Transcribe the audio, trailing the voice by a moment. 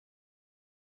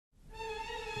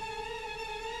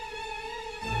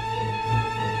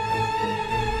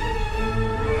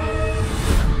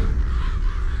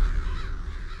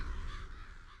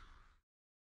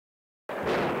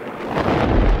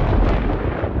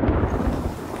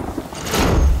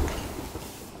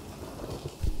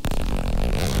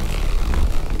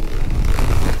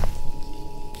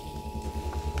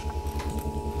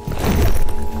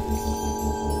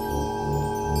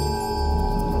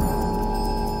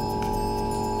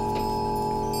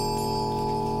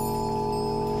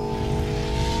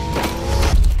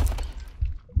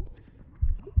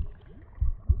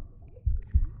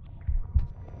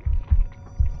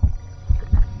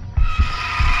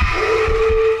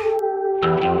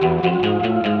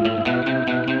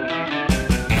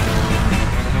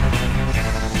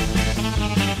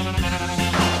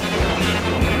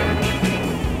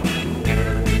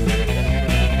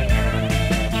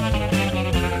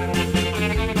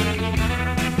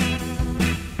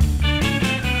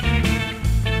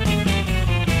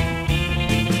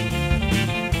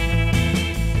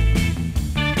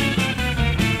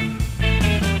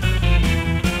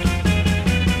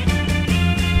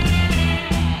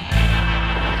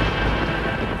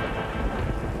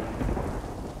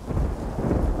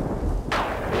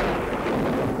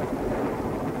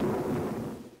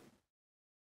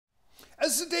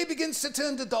begins to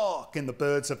turn to dark and the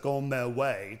birds have gone their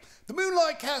way. The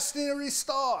moonlight casts an eerie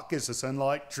stark as the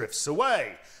sunlight drifts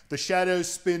away. The shadows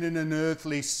spin in an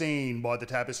earthly scene by the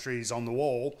tapestries on the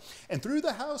wall, and through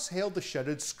the house hail the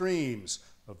shuddered screams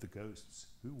of the ghosts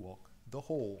who walk the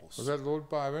halls. Was that Lord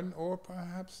Byron or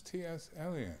perhaps T.S.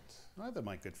 Eliot? Neither,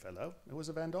 my good fellow. It was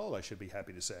a Vandal, I should be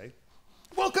happy to say.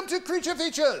 Welcome to Creature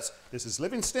Features. This is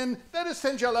Livingston, that is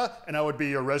Tangella, and I would be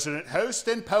your resident host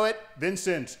and poet,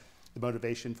 Vincent. The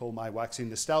motivation for my waxing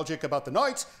nostalgic about the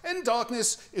night and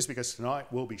darkness is because tonight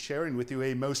we'll be sharing with you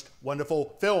a most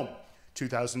wonderful film.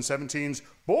 2017's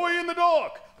Boy in the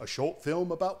Dark, a short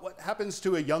film about what happens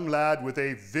to a young lad with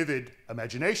a vivid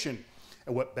imagination.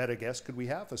 And what better guest could we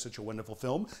have for such a wonderful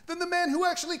film than the man who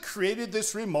actually created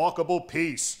this remarkable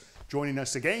piece? Joining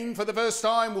us again for the first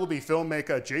time will be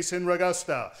filmmaker Jason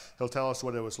Ragosta. He'll tell us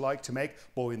what it was like to make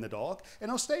Boy in the Dark,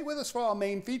 and he'll stay with us for our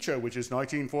main feature, which is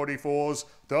 1944's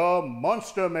The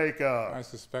Monster Maker. I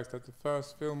suspect that the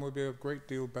first film will be a great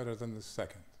deal better than the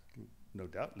second. No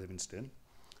doubt, Livingston.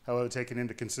 However, taking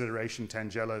into consideration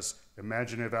Tangella's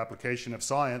imaginative application of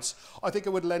science, I think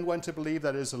it would lend one to believe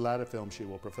that it is the latter film she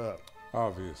will prefer.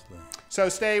 Obviously. So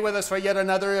stay with us for yet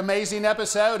another amazing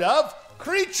episode of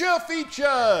Creature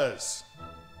Features.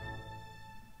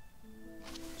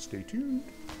 Stay tuned.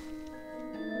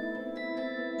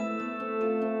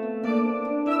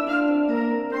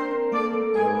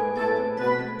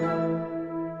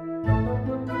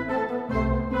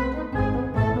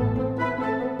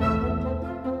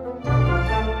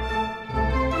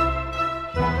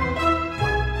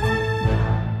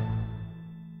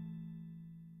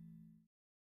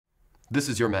 This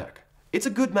is your Mac. It's a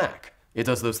good Mac. It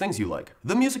does those things you like,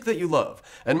 the music that you love,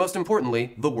 and most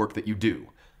importantly, the work that you do.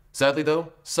 Sadly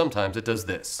though, sometimes it does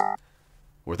this,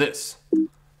 or this,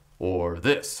 or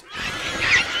this.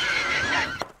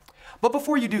 But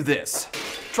before you do this,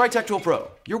 try TechTool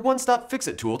Pro, your one-stop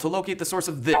fix-it tool to locate the source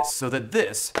of this so that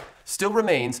this still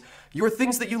remains your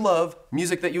things that you love,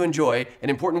 music that you enjoy,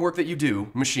 and important work that you do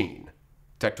machine.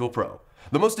 TechTool Pro,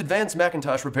 the most advanced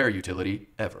Macintosh repair utility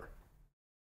ever.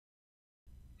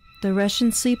 The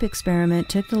Russian sleep experiment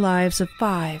took the lives of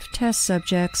 5 test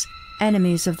subjects,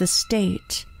 enemies of the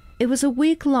state. It was a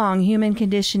week-long human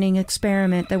conditioning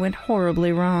experiment that went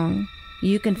horribly wrong.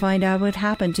 You can find out what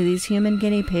happened to these human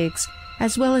guinea pigs,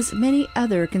 as well as many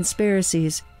other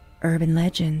conspiracies, urban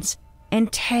legends,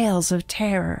 and tales of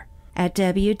terror at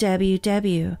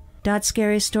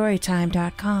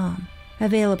www.scarystorytime.com.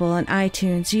 Available on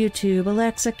iTunes, YouTube,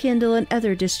 Alexa, Kindle, and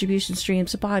other distribution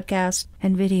streams of podcasts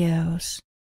and videos.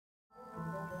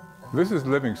 This is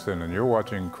Livingston, and you're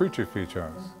watching Creature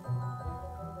Features.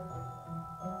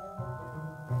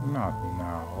 Not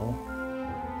now.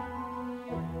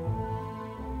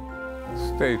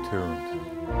 Stay tuned.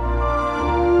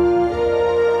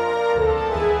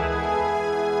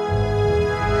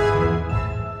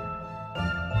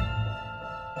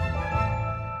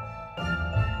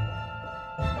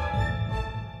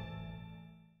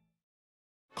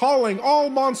 Calling all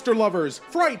monster lovers,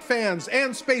 fright fans,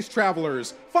 and space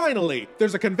travelers. Finally,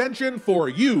 there's a convention for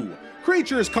you.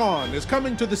 Creatures Con is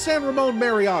coming to the San Ramon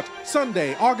Marriott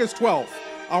Sunday, August 12th.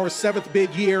 Our 7th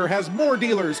big year has more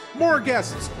dealers, more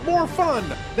guests, more fun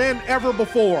than ever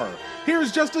before.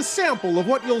 Here's just a sample of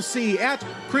what you'll see at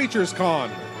Creatures Con.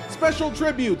 Special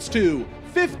tributes to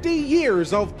 50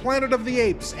 years of Planet of the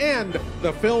Apes and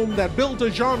the film that built a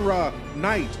genre,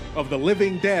 Night of the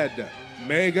Living Dead.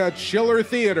 Mega Chiller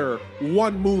Theater,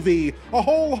 one movie, a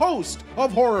whole host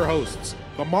of horror hosts.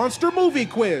 The Monster Movie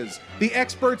Quiz, the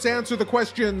experts answer the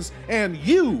questions, and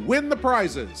you win the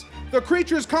prizes. The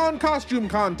Creatures Con Costume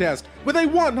Contest with a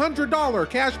 $100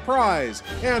 cash prize,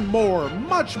 and more,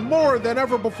 much more than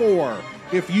ever before.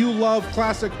 If you love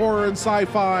classic horror and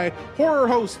sci-fi, horror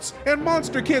hosts, and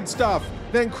monster kid stuff,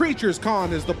 then Creatures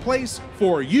Con is the place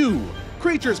for you.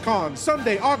 Creatures Con,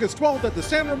 Sunday, August 12th at the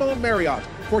San Ramon Marriott.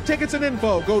 For tickets and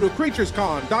info, go to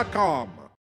creaturescon.com.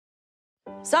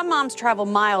 Some moms travel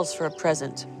miles for a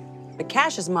present, but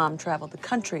Cash's mom traveled the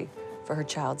country for her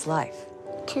child's life.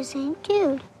 To St.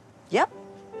 Jude. Yep.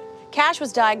 Cash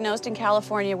was diagnosed in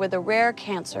California with a rare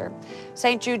cancer.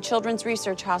 St. Jude Children's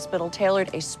Research Hospital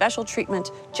tailored a special treatment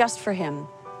just for him.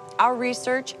 Our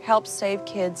research helps save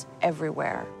kids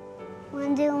everywhere.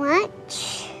 Want to do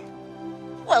lunch?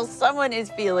 Well, someone is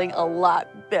feeling a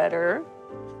lot better.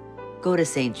 Go to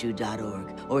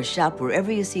stjude.org or shop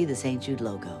wherever you see the St. Jude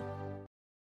logo.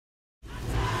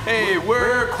 Hey,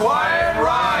 we're Quiet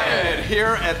Riot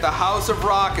here at the House of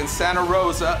Rock in Santa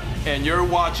Rosa, and you're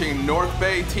watching North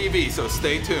Bay TV, so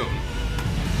stay tuned.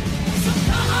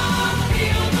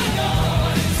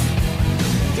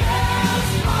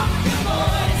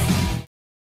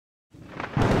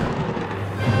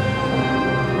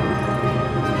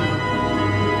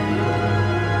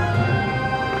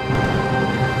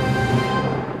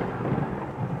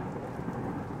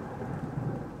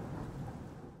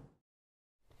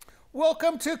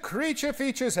 welcome to Creature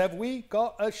Features. Have we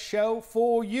got a show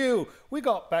for you? We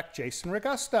got back Jason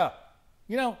Ragosta.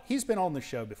 You know, he's been on the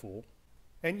show before,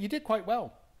 and you did quite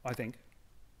well, I think.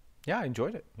 Yeah, I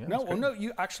enjoyed it. Yeah, no,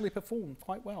 you actually performed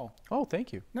quite well. Oh,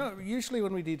 thank you. No, usually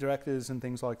when we do directors and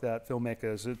things like that,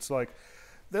 filmmakers, it's like,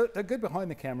 they're good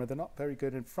behind the camera, they're not very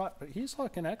good in front, but he's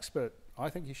like an expert. I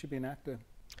think he should be an actor.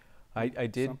 I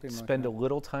did spend a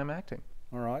little time acting.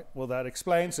 All right, well, that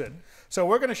explains it. So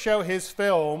we're going to show his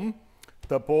film,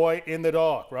 The Boy in the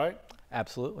Dark, right?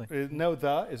 Absolutely.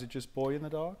 Is it just Boy in the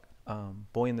Dark?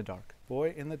 Boy in the Dark.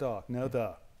 Boy in the Dark,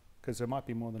 because there might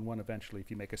be more than one eventually if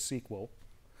you make a sequel.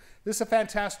 This is a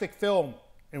fantastic film,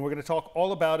 and we're going to talk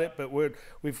all about it, but we're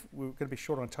going to be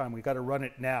short on time. We've got to run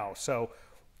it now. So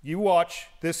you watch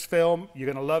this film. You're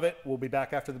going to love it. We'll be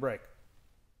back after the break.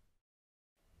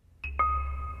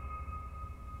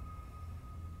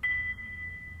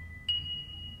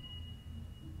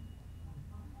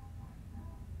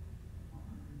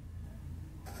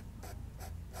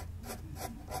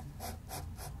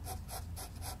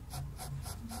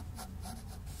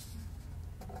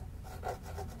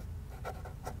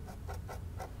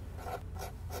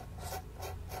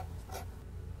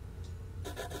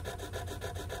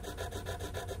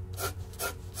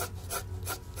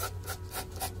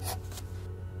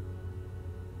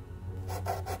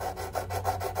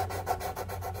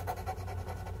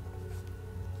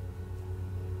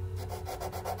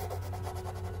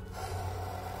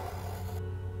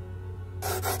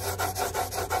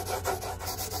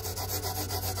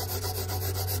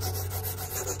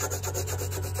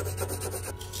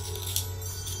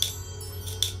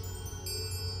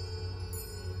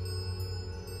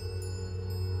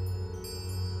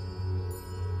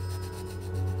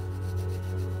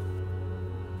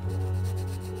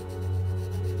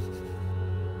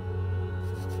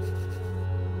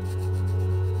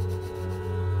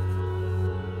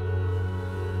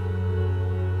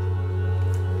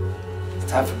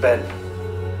 Time for bed.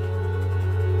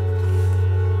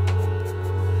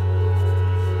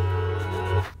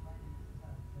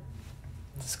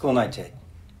 It's a school night, Jake.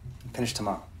 Finish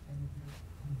tomorrow.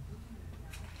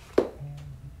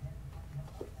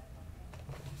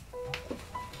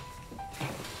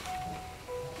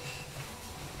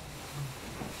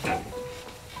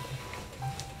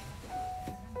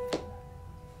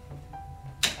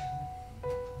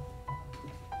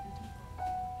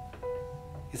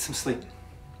 Get some sleep.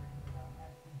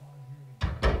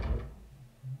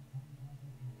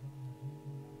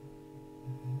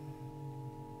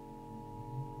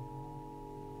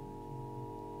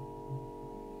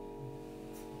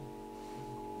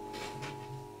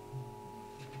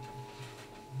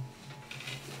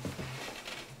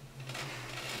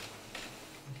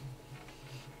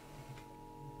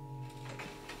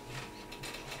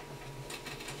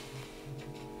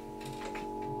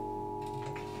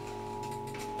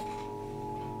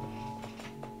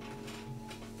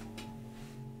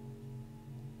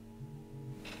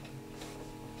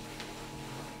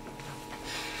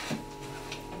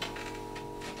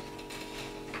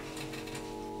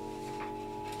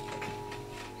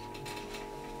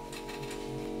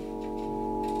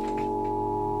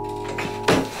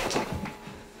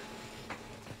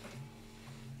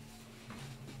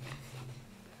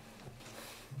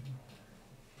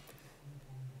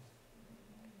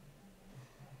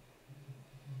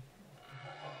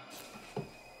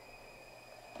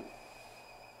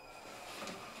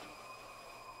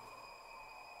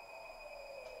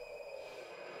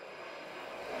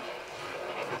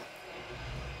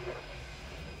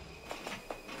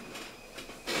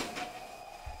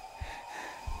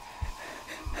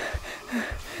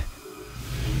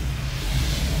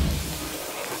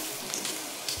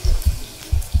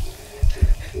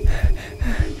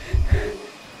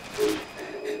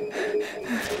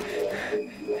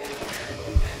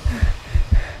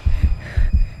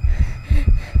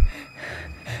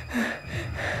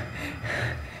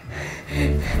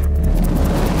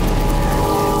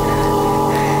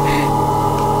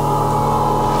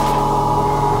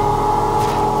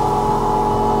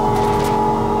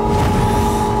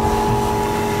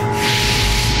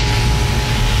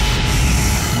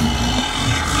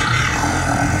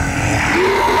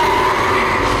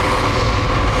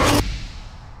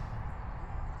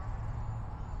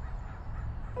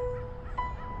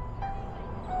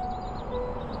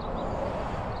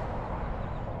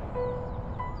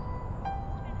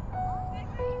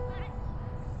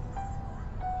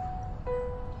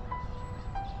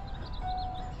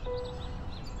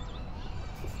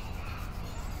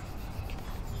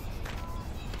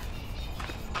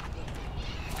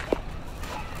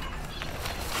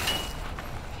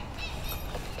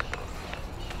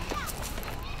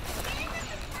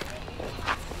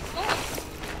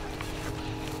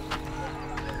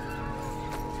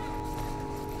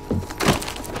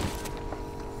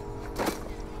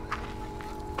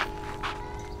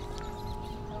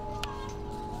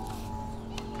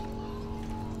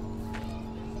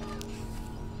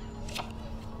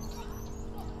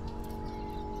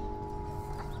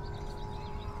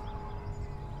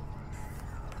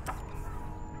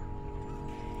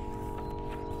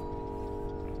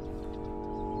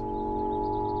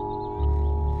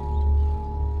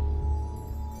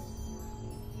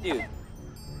 Dude.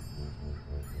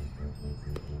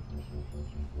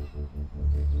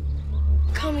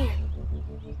 Come here.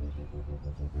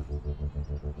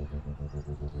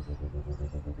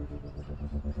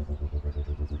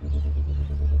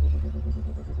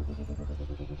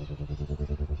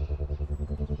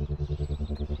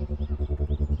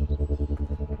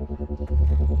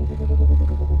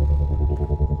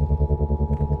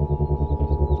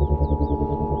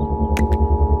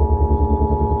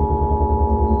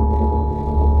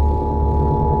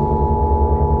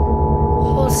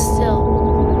 Hold still.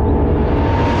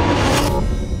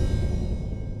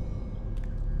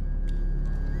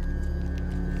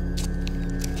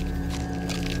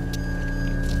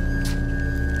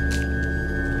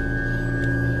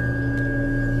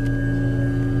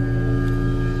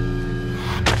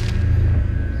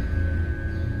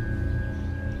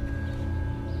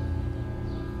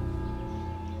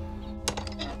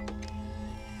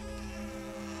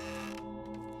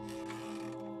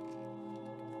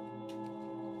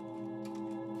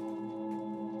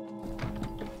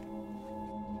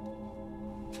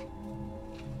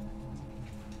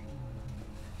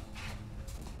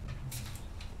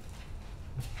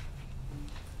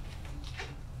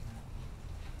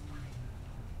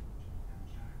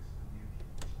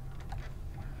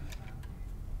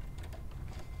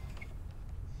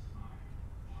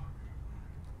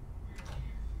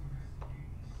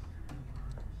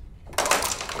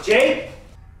 Jake?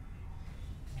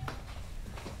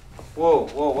 Whoa,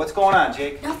 what's going on,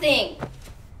 Jake? Nothing.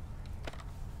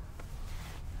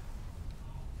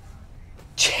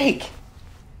 Jake!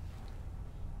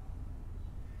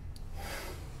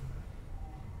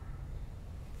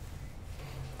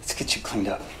 Let's get you cleaned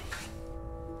up.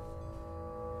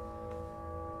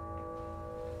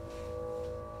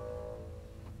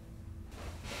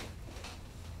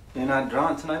 You're not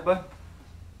drawing tonight, bud?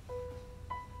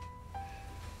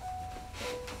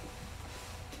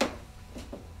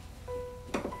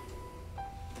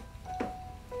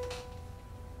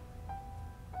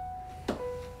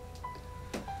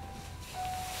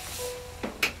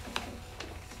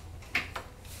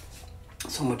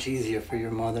 So much easier for your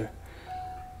mother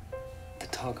to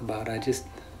talk about. I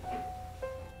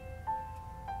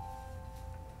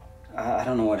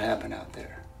don't know what happened out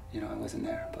there. You know, I wasn't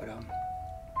there, but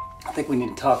I think we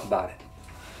need to talk about it.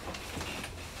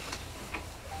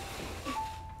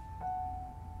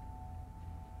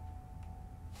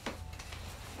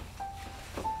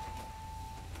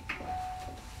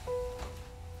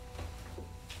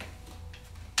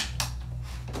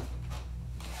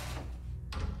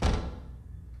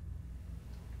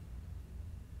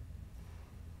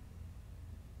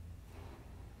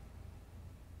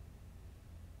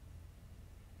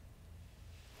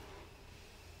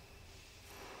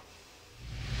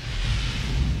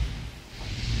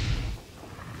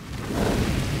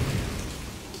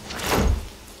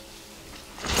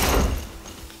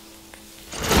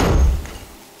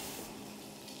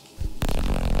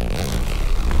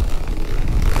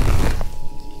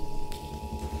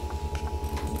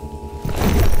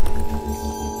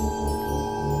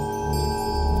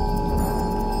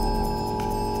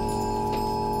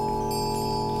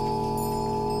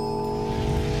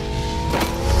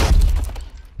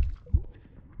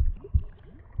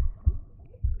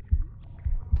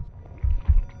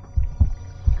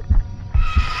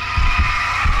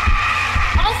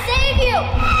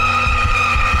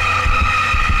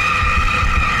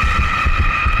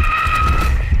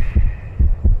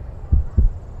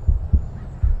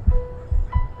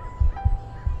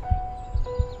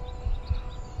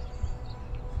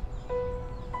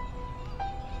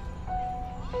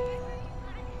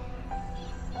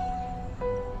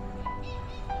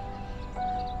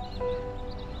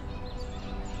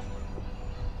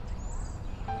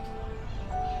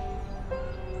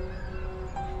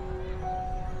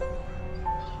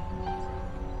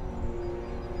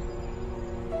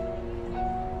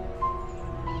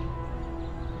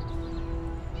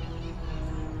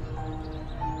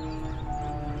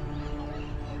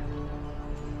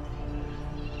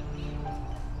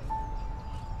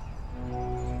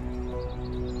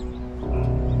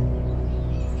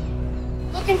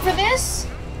 Looking for this?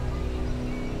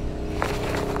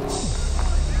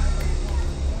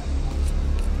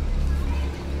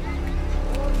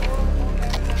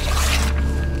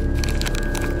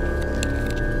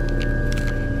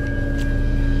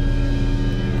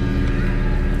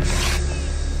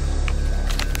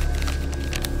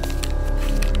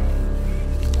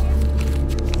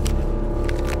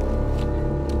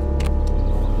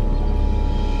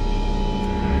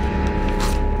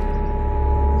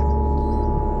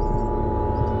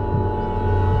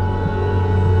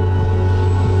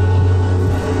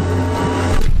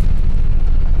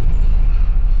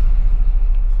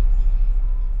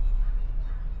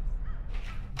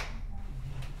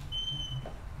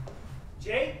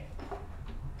 Jay?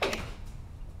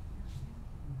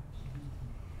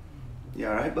 You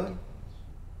all right, bud?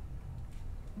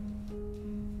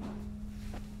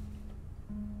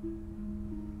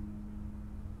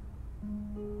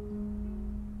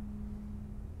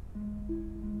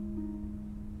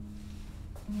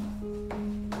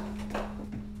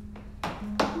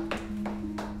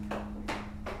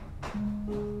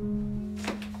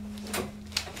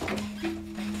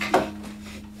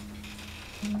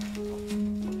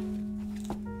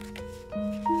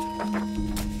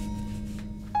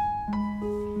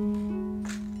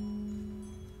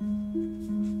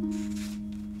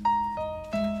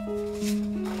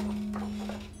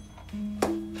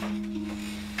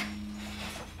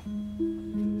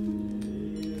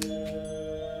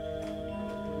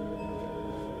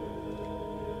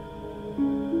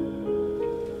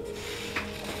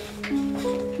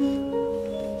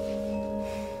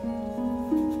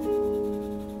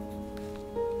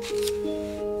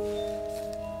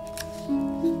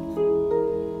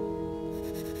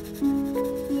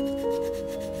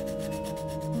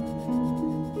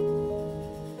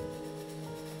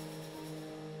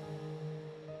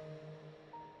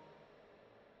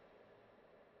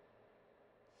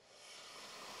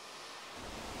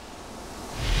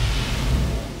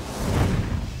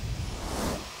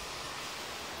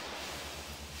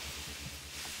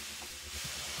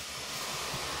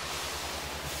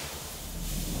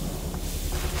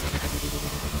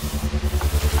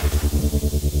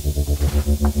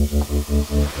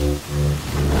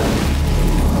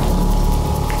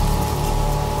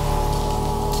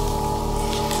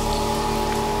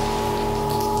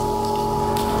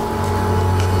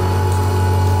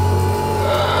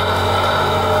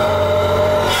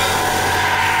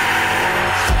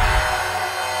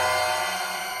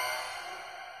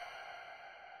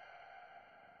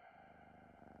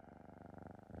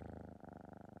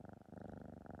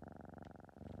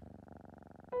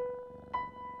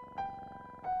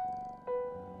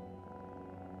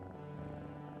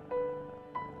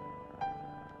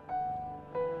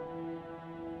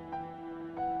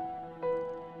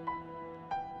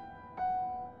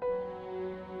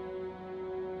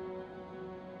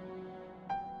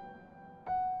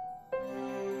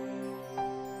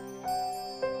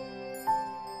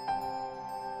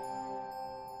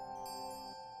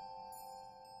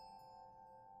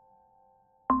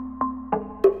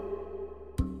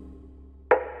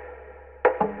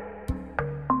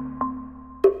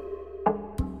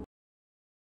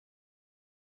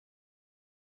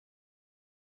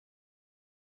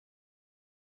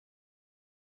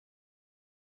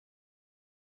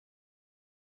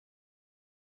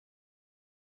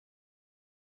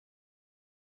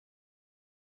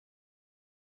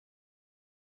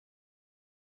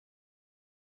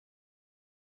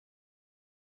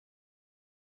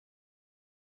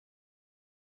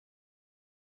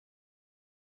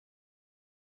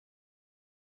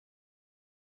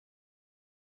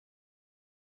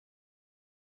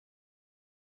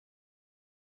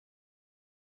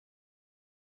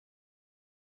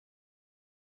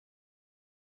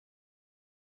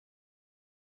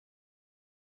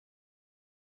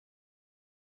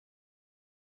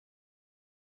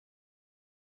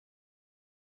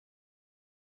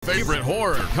 Favorite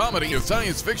horror, comedy, and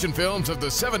science fiction films of the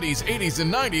 70s, 80s,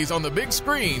 and 90s on the big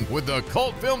screen with the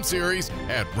Cult Film Series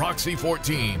at Roxy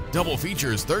 14. Double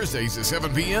features Thursdays at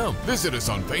 7 p.m. Visit us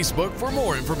on Facebook for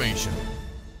more information.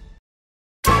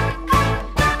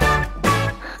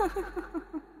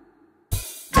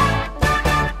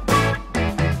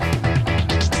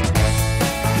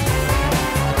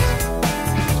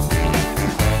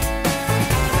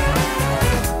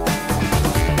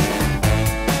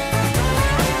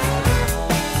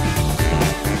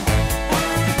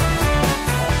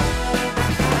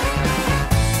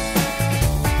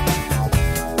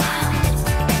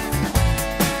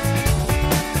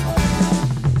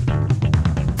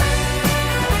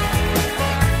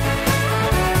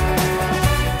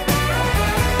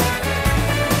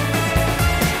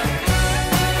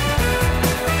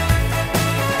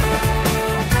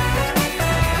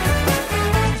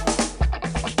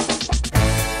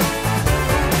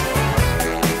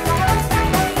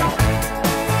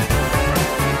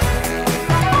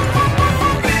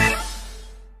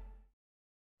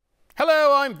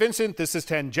 I'm Vincent, this is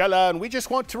Tangella, and we just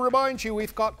want to remind you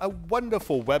we've got a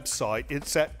wonderful website.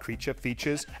 It's at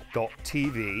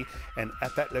creaturefeatures.tv, and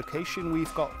at that location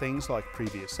we've got things like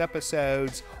previous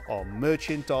episodes, our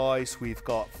merchandise, we've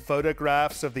got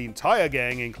photographs of the entire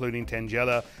gang, including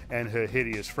Tangella and her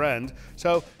hideous friend.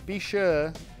 So be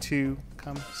sure to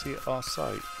come see our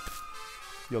site.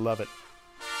 You'll love it.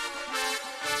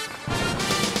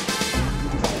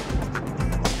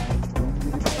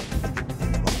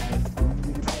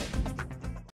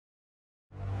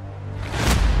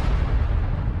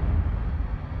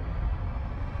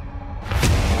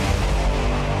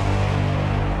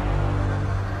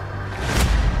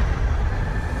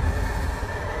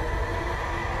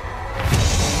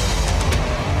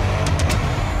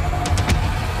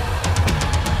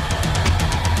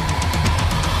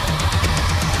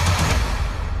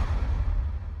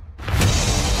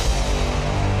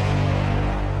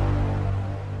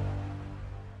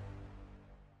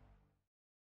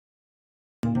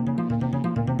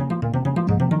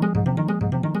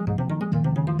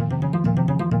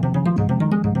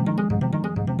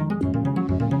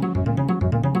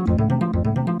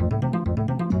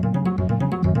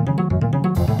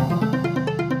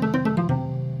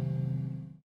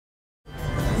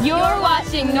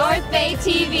 watching North Bay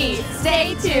TV.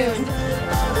 Stay tuned.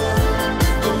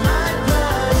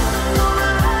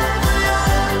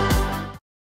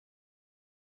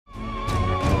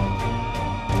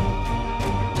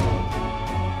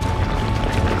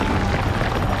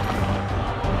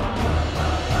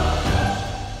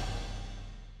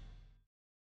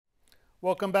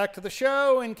 Welcome back to the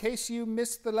show. In case you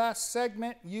missed the last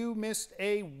segment, you missed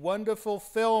a wonderful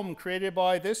film created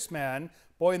by this man,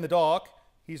 Boy in the Dark.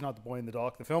 He's not the boy in the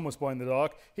dark. The film was Boy in the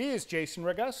Dark. He is Jason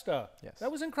Ragosta. Yes.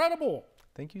 That was incredible.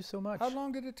 Thank you so much. How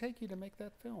long did it take you to make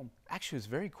that film? Actually, it was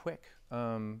very quick.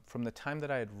 From the time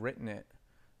that I had written it,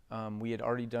 we had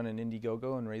already done an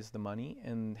Indiegogo and raised the money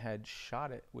and had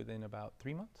shot it within about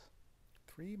 3 months.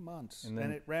 3 months. And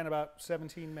And it ran about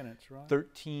 17 minutes, right?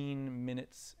 13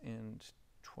 minutes and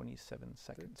 27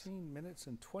 seconds. 13 minutes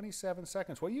and 27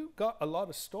 seconds. Well, you got a lot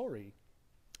of story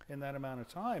in that amount of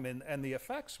time, and the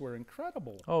effects were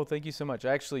incredible. Oh, thank you so much.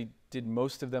 I actually did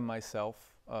most of them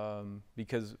myself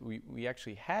because we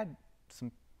actually had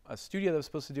a studio that was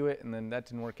supposed to do it, and then that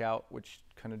didn't work out, which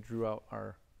kind of drew out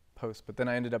our post. But then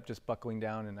I ended up just buckling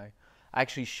down, and I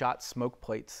actually shot smoke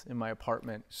plates in my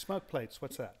apartment. Smoke plates,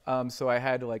 what's that? So I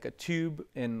had like a tube,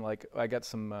 and like I got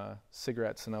some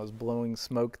cigarettes, and I was blowing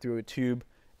smoke through a tube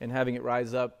and having it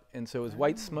rise up, and so it was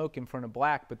white smoke in front of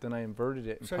black, but then I inverted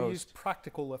it in So post. you used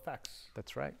practical effects.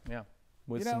 That's right, yeah,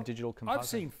 with You know, some digital composite. I've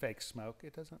seen fake smoke.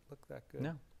 It doesn't look that good. No,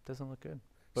 it doesn't look good.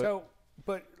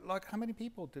 But like, how many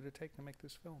people did it take to make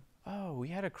this film? Oh, we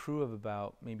had a crew of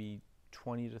about maybe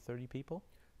 20 to 30 people.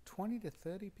 20 to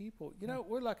 30 people. You know,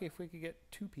 we're lucky if we could get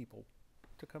 2 people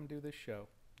to come do this show.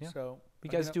 Yeah. So you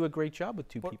guys do a great job with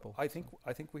 2 but people. I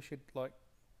think we should like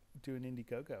do an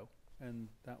Indiegogo, and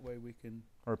that way we can.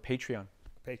 Or Patreon.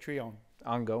 Patreon.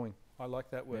 Ongoing. I like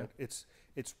that word. Yeah.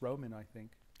 It's Roman, I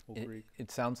think, or Greek.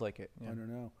 It sounds like it. Yeah. I don't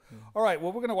know. Yeah. All right.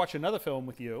 Well, we're going to watch another film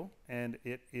with you, and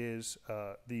it is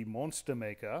The Monster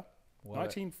Maker,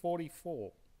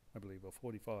 1944, I believe, or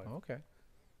 45. Oh, okay.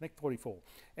 I think 44,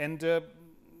 and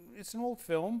it's an old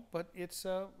film, but it's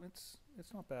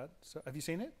not bad. So, have you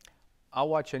seen it? I'll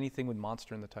watch anything with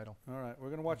monster in the title. All right. We're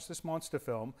going to watch this monster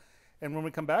film. And when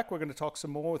we come back, we're going to talk some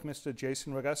more with Mr.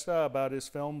 Jason Ragosta about his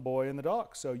film Boy in the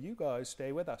Dark. So you guys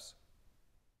stay with us.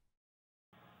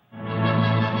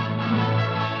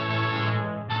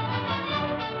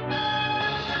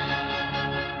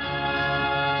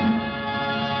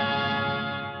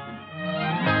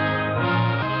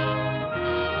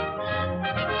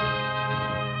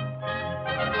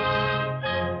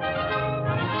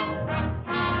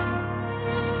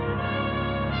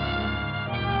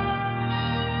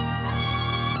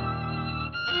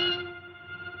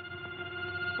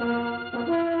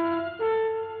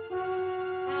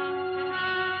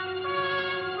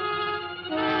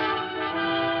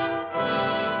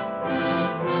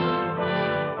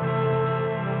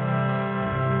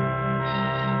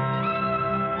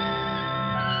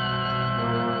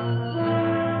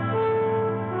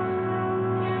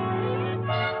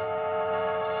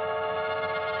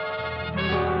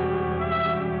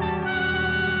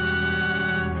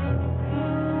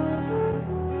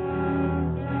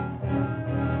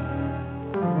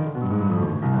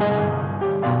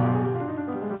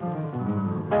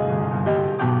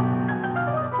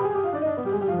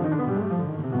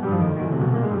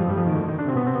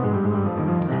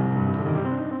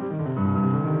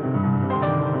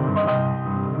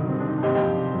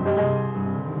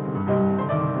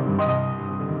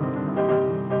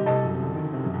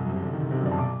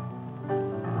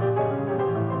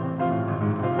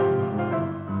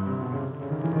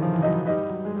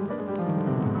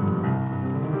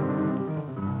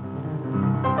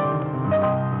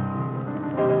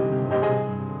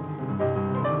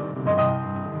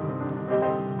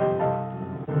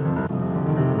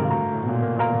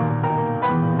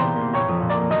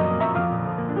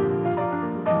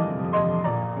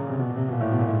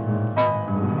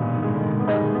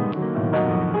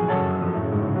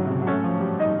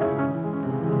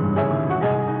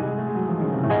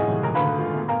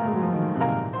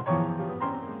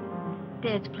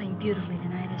 Dad's playing beautifully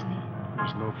tonight, isn't he?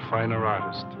 There's no finer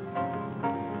artist.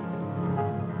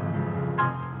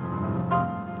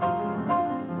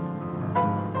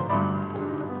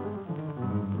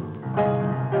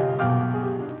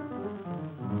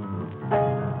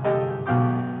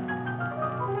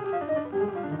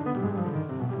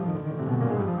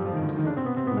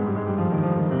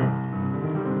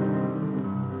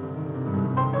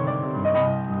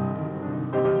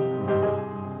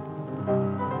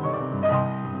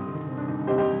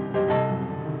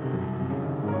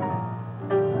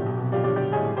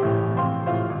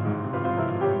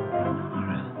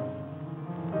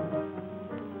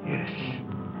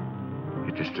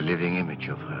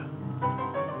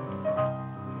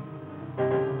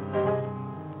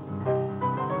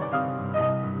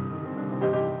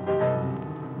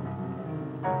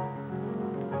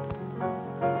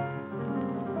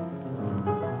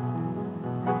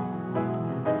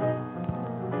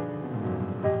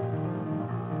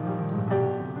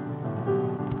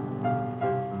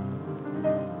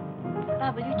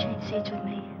 seats with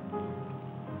me?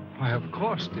 Why, of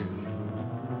course, dear.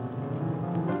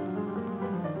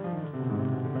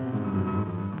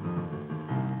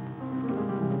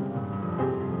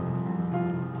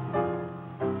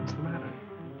 What's the matter?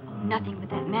 Oh, nothing, but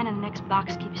that man in the next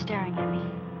box keeps staring at me.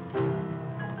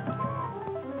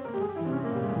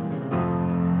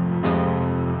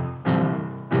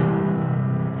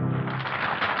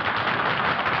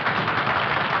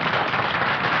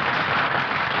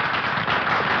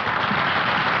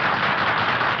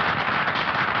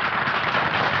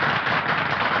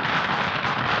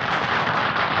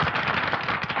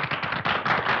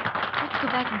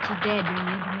 Dad during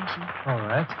the intermission. All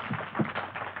right.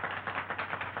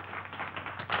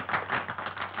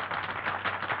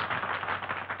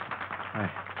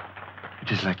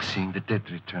 It is like seeing the dead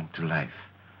return to life.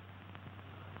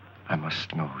 I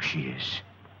must know who she is.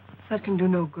 That can do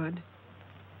no good.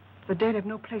 The dead have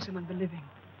no place among the living.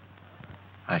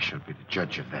 I shall be the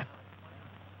judge of that.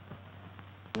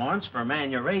 Lawrence, for a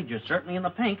man your age, you're certainly in the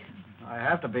pink. I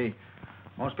have to be.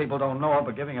 Most people don't know it,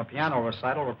 but giving a piano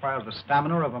recital requires the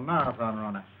stamina of a marathon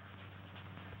runner.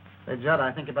 Hey, Judd,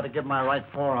 I think you better give my right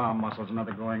forearm muscles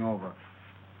another going over.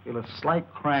 Feel a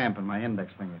slight cramp in my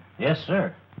index finger. Yes,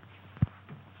 sir.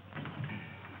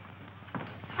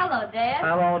 Hello, Dad.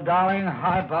 Hello, darling.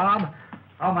 Hi, Bob.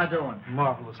 How am I doing?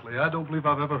 Marvelously. I don't believe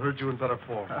I've ever heard you in better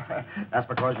form. That's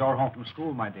because you're home from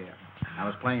school, my dear. I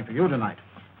was playing for you tonight.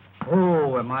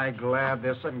 Oh, am I glad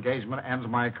this engagement ends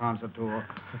my concert tour.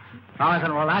 Now I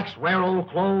can relax, wear old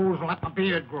clothes, and let my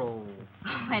beard grow.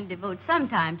 Oh, and devote some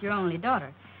time to your only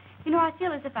daughter. You know, I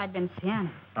feel as if I'd been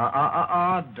piano.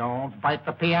 Don't bite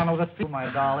the piano that feels,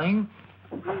 my darling.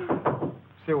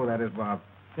 See where that is, Bob.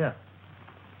 Yeah.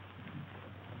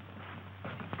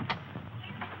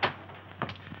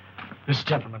 This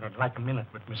gentleman would like a minute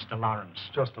with Mr. Lawrence.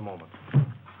 Just a moment.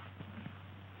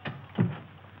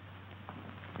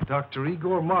 Dr.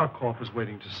 Igor Markov is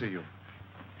waiting to see you.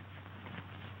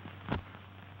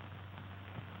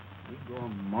 Igor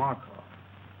Markov?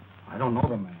 I don't know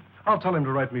the man. I'll tell him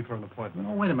to write me for an appointment.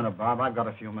 No, wait a minute, Bob. I've got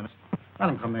a few minutes. Let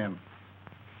him come in.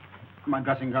 My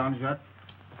dressing gowns yet?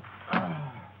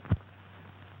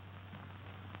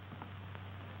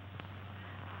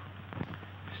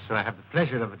 So I have the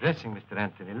pleasure of addressing Mr.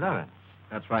 Anthony Lawrence.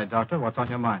 That's right, Doctor. What's on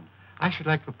your mind? I should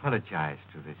like to apologize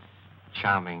to this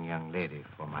charming young lady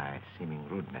for my seeming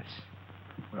rudeness.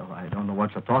 Well, I don't know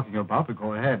what you're talking about, but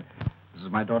go ahead. This is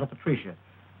my daughter, Patricia,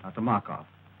 Dr. Markov.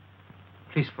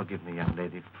 Please forgive me, young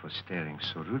lady, for staring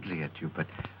so rudely at you, but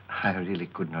I really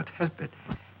could not help it.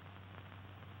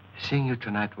 Seeing you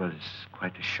tonight was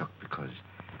quite a shock because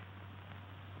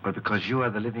you are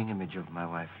the living image of my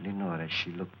wife, Lenore, as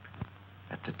she looked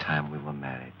at the time we were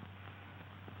married.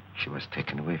 She was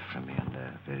taken away from me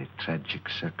under very tragic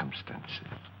circumstances.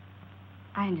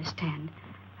 I understand.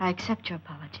 I accept your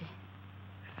apology.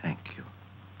 Thank you.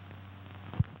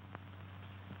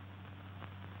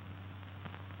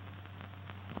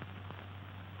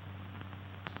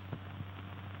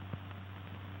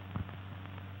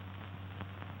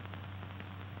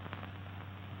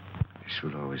 This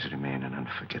will always remain an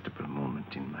unforgettable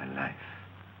moment in my life.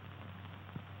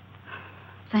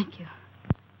 Thank you.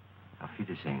 Auf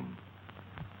Wiedersehen.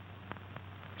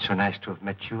 So nice to have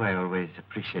met you. I always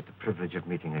appreciate the privilege of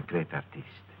meeting a great artist.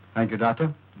 Thank you,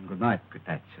 Doctor. And good night. Good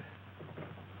night, sir.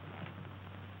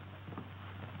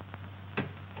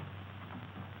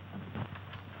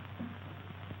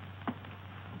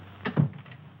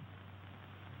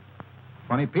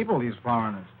 Funny people, these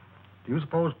foreigners. Do you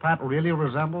suppose Pat really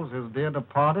resembles his dear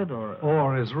departed, or...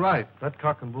 Or is right. That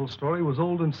cock and bull story was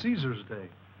old in Caesar's day.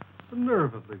 The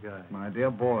nerve of the guy. My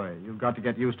dear boy, you've got to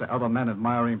get used to other men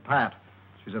admiring Pat.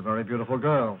 She's a very beautiful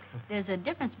girl. There's a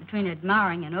difference between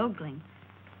admiring and ogling.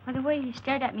 Well, the way he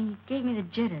stared at me, he gave me the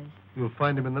jitters. You'll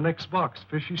find him in the next box,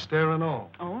 fishy stare and all.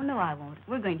 Oh, no, I won't.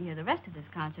 We're going to hear the rest of this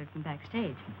concert from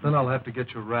backstage. Then I'll have to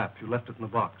get your wrap. You left it in the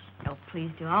box. Oh,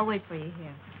 please do. I'll wait for you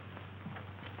here.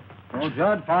 Oh,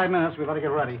 Judd, 5 minutes. We better get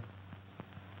ready.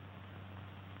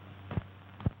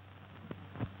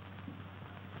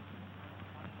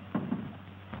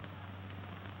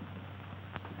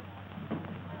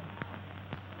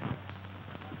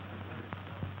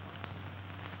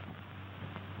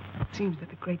 It seems that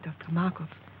the great Dr. Markov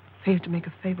failed to make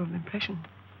a favorable impression.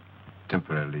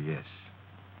 Temporarily, yes.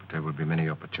 But there will be many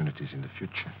opportunities in the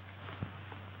future.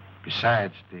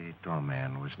 Besides, the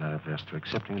doorman was not averse to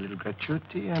accepting a little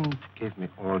gratuity and gave me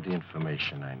all the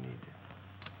information I needed.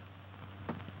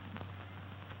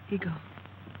 Igor,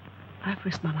 I've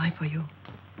risked my life for you.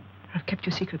 I've kept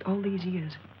your secret all these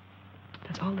years.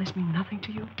 Does all this mean nothing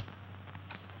to you?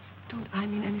 Don't I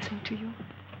mean anything to you?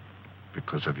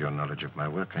 Because of your knowledge of my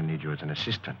work, I need you as an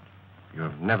assistant. You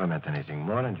have never meant anything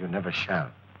more, and you never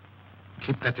shall.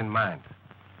 Keep that in mind.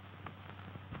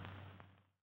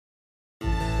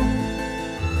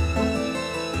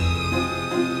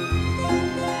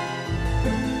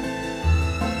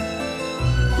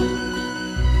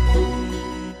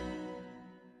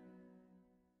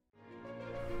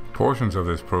 Portions of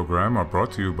this program are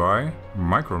brought to you by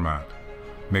Micromat,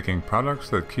 making products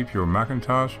that keep your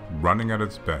Macintosh running at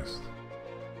its best.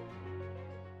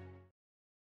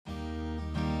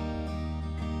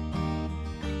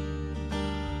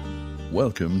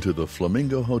 Welcome to the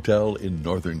Flamingo Hotel in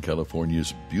Northern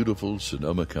California's beautiful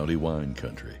Sonoma County wine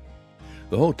country.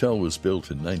 The hotel was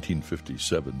built in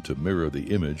 1957 to mirror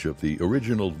the image of the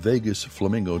original Vegas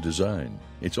Flamingo design.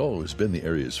 It's always been the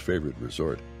area's favorite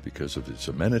resort because of its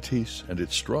amenities and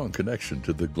its strong connection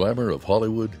to the glamour of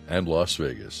Hollywood and Las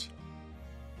Vegas.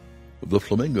 The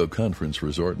Flamingo Conference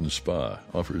Resort and Spa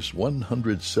offers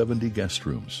 170 guest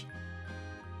rooms.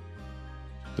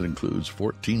 It includes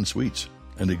 14 suites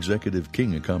and executive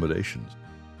king accommodations.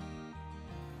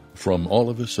 From all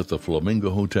of us at the Flamingo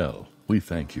Hotel, we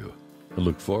thank you and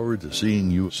look forward to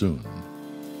seeing you soon.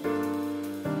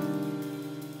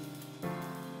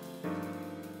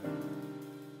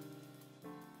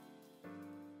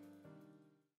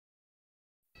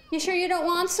 You sure you don't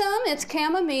want some? It's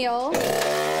chamomile.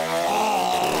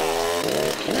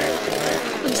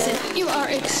 Listen, you are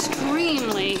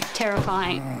extremely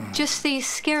terrifying. Just the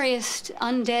scariest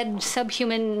undead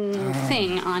subhuman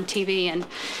thing on TV, and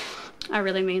I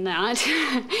really mean that.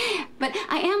 But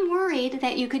I am worried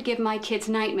that you could give my kids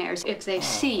nightmares if they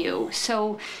see you,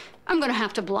 so I'm gonna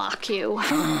have to block you.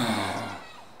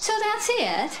 So that's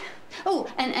it. Oh,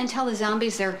 and tell the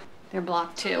zombies they're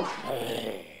blocked too.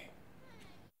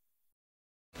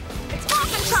 It's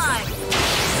morphin' time!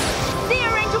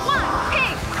 Zero Ranger 1,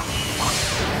 pink!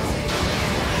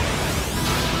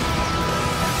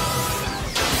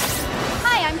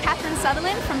 Hi, I'm Catherine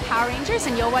Sutherland from Power Rangers,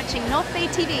 and you're watching North Bay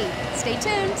TV. Stay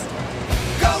tuned.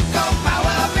 Go, go,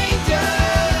 Power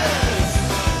Rangers!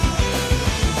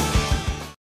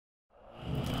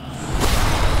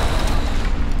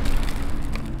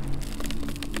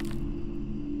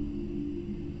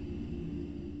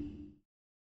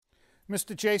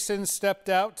 Mr. Jason stepped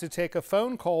out to take a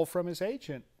phone call from his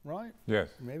agent, right? Yes.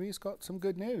 Maybe he's got some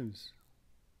good news.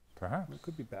 Perhaps. It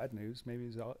could be bad news. Maybe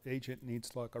his agent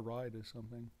needs like a ride or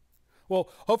something. Well,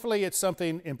 hopefully it's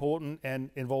something important and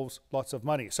involves lots of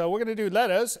money. So we're going to do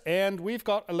letters, and we've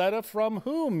got a letter from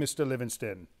whom, Mr.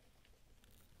 Livingston?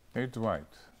 Hey, Dwight.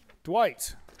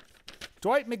 Dwight.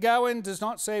 Dwight McGowan does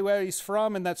not say where he's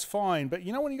from, and that's fine. But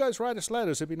you know, when you guys write us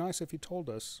letters, it'd be nice if you told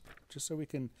us, just so we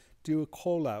can do a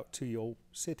call out to your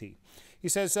city. He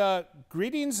says,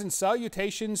 greetings and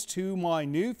salutations to my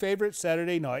new favorite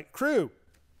Saturday night crew.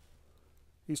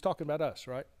 He's talking about us,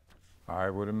 right? I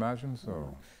would imagine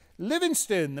so.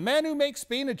 Livingston, the man who makes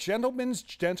being a gentleman's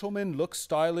gentleman look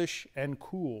stylish and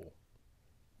cool.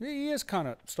 He is kind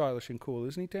of stylish and cool,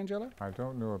 isn't he, Tangela? I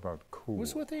don't know about cool.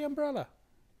 What's with the umbrella?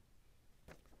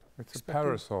 It's a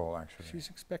parasol, actually. She's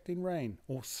expecting rain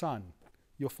or sun.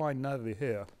 You'll find neither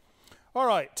here. All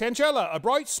right, Tangela, a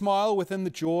bright smile within the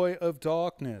joy of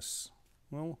darkness.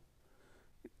 Well,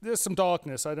 there's some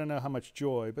darkness. I don't know how much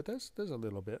joy, but there's a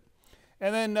little bit.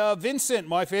 And then Vincent,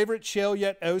 my favorite chill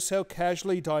yet oh so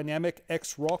casually dynamic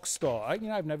ex-rock star.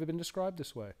 I've never been described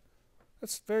this way.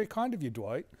 That's very kind of you,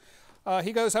 Dwight.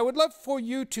 He goes, I would love for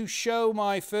you to show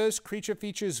my first Creature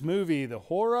Features movie, The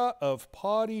Horror of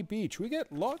Party Beach. We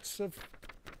get lots of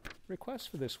requests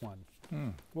for this one.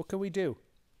 What can we do?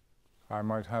 I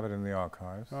might have it in the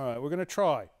archives. All right, we're going to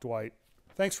try, Dwight.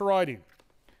 Thanks for writing.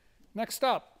 Next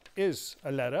up is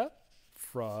a letter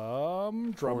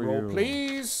from, drumroll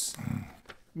please,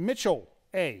 Mitchell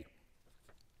A.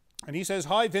 And he says,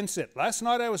 hi, Vincent. Last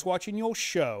night I was watching your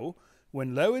show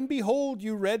when, lo and behold,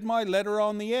 you read my letter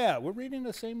on the air. We're reading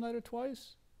the same letter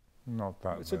twice? Not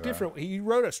that. It's a different, he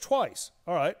wrote us twice.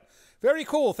 All right. Very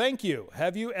cool, thank you.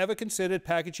 Have you ever considered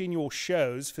packaging your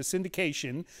shows for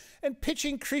syndication and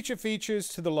pitching Creature Features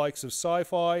to the likes of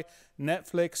Sci-Fi,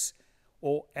 Netflix,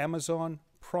 or Amazon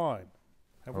Prime?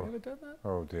 Have we ever done that?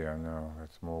 Oh dear, no,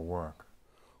 that's more work.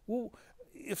 Well,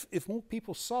 if more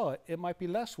people saw it, it might be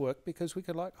less work because we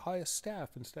could hire staff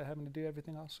instead of having to do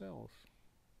everything ourselves.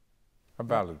 A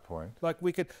valid point. Like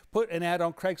we could put an ad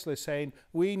on Craigslist saying,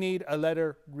 we need a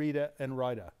letter reader and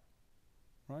writer,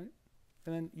 right?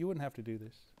 And then you wouldn't have to do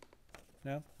this.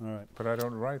 No? All right. But I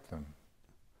don't write them.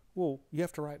 Well, you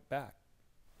have to write back.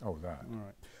 Oh, that. All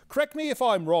right. Correct me if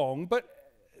I'm wrong, but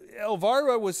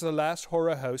Elvira was the last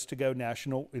horror host to go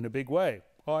national in a big way.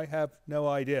 I have no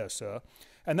idea, sir.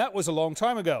 And that was a long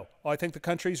time ago. I think the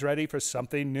country's ready for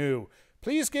something new.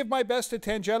 Please give my best to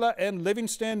Tangela and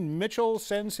Livingston. Mitchell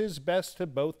sends his best to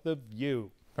both of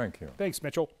you. Thank you. Thanks,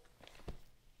 Mitchell.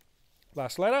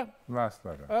 Last letter? Last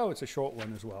letter. Oh, it's a short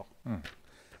one as well. Mm.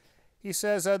 He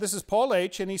says, this is Paul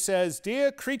H., and he says,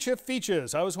 Dear Creature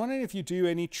Features, I was wondering if you do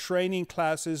any training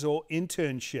classes or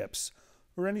internships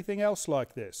or anything else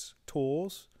like this.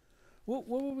 Tours? What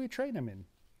will we train him in?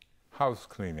 House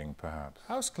cleaning, perhaps.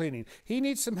 House cleaning. He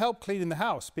needs some help cleaning the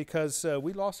house because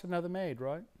we lost another maid,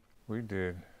 right? We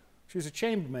did. She was a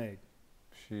chambermaid.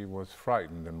 She was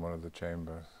frightened in one of the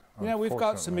chambers. You know, we've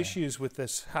got some issues with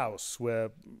this house where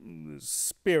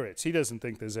spirits, he doesn't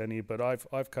think there's any, but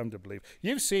I've come to believe.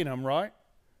 You've seen them, right?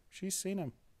 She's seen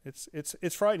them.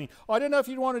 It's frightening. I don't know if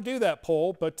you'd want to do that,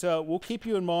 Paul, but we'll keep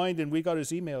you in mind, and we got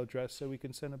his email address so we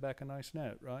can send him back a nice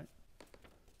note, right?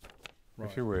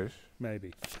 If you wish.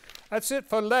 Maybe. That's it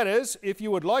for letters. If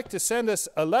you would like to send us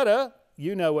a letter,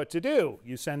 you know what to do.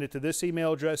 You send it to this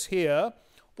email address here,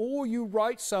 or you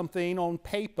write something on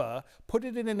paper, put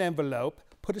it in an envelope,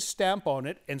 put a stamp on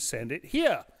it, and send it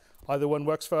here. Either one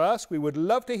works for us. We would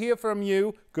love to hear from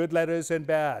you, good letters and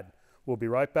bad. We'll be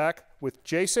right back with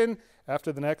Jason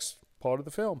after the next part of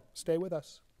the film. Stay with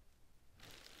us.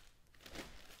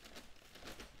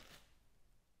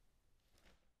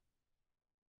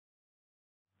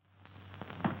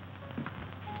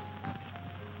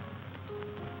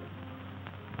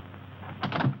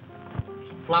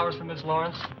 Flowers for Miss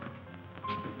Lawrence.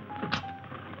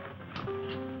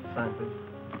 Sign, please.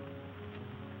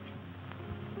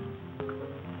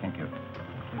 Thank you.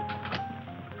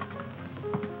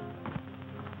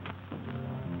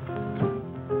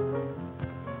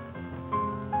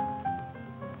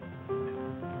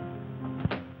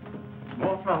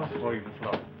 More flowers for you, Miss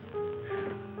Lawrence.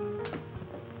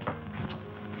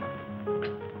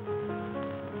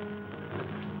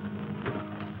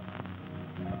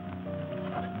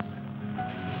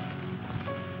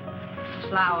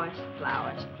 Flowers,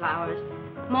 flowers, flowers.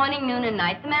 Morning, noon, and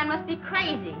night. The man must be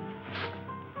crazy.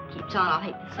 Keeps on, I'll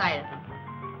hate the sight of him.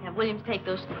 Have Williams take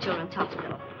those to the children's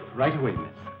hospital. Right away, miss.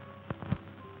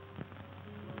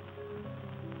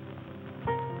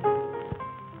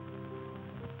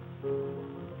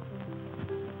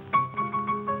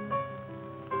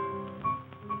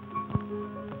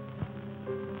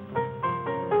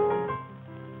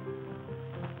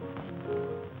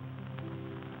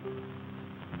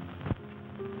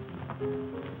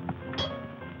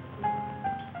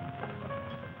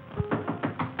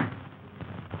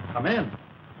 Come in.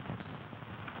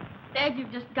 Dad,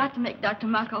 you've just got to make Dr.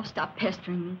 Markov stop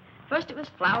pestering me. First it was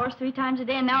flowers 3 times a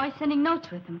day, and now he's sending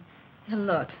notes with them. Now,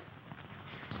 look,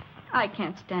 I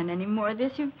can't stand any more of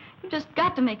this. You've just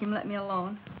got to make him let me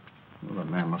alone. Well, the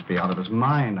man must be out of his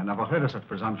mind. I never heard of such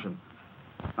presumption.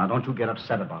 Now, don't you get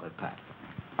upset about it, Pat.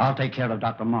 I'll take care of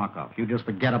Dr. Markov. You just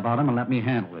forget about him and let me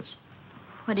handle this.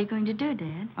 What are you going to do,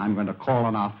 Dad? I'm going to call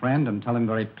on our friend and tell him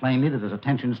very plainly that his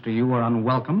attentions to you are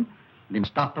unwelcome, and him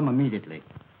stop them immediately.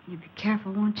 You'll be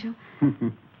careful, won't you?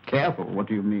 Careful? What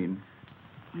do you mean?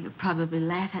 Well, you'll probably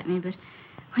laugh at me, but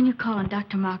when you call on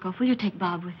Dr. Markov, will you take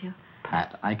Bob with you?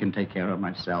 Pat, I can take care of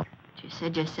myself. But you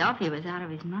said yourself he was out of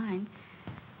his mind.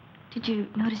 Did you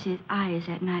notice his eyes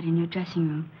that night in your dressing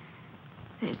room?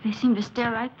 They seemed to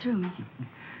stare right through me.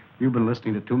 You've been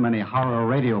listening to too many horror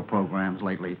radio programs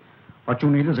lately. What you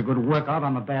need is a good workout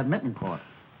on the badminton court.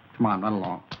 Come on, run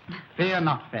along. Fear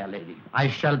not, fair lady. I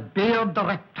shall beard the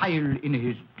reptile in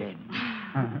his den.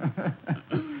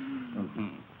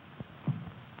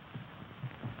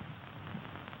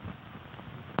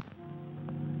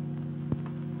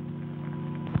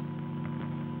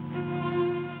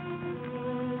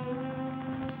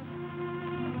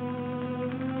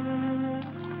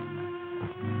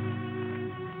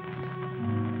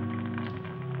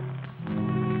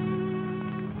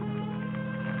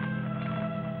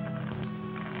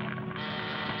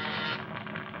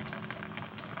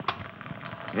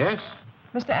 Yes?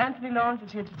 Mr. Anthony Lawrence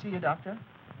is here to see you, Doctor.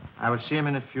 I will see him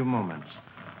in a few moments.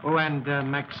 Oh, and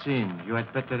Maxine, you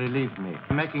had better relieve me.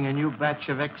 I'm making a new batch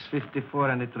of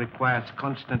X-54, and it requires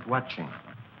constant watching.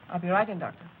 I'll be right in,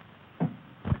 Doctor.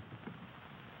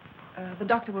 The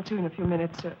doctor will see you in a few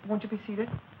minutes. Won't you be seated?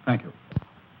 Thank you.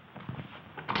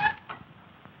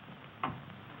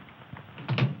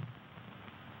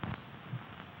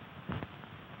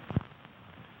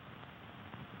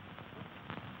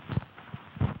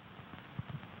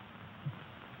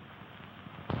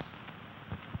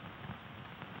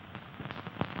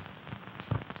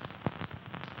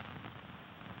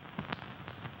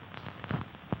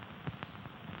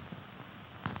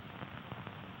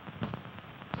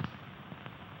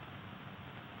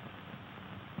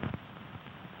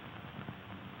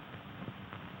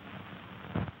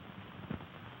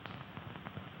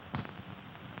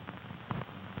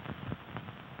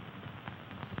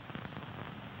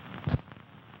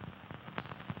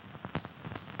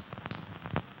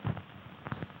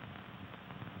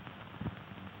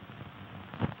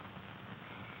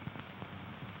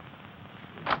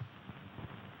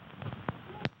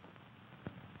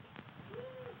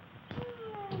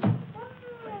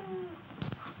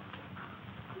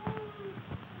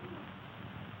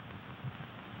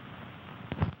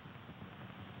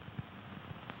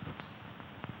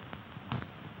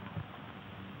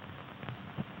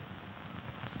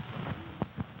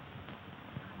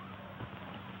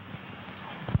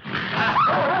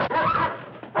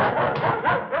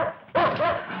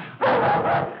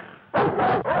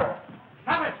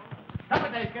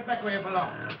 get back where you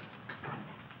belong.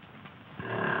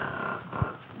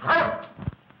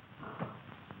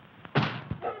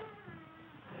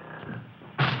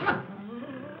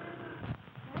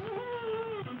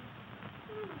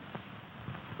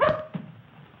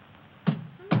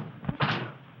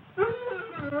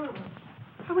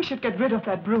 I wish you'd get rid of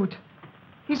that brute.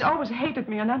 He's always hated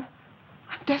me, and I'm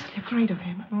deathly afraid of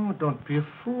him. Oh, don't be a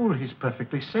fool. He's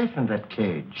perfectly safe in that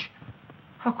cage.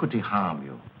 How could he harm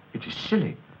you? It is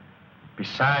silly.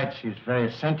 Besides, he's very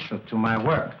essential to my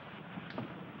work.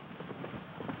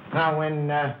 Now, when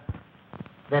that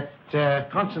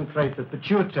concentrated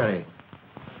pituitary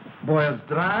boils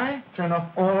dry, turn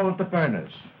off all the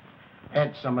burners.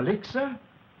 Add some elixir,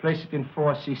 place it in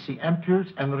 4 cc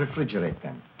ampoules, and refrigerate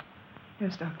them.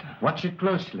 Yes, Doctor. Watch it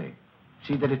closely.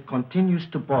 See that it continues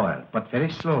to boil, but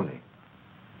very slowly.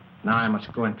 Now I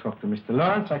must go and talk to Mr.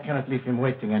 Lawrence. I cannot leave him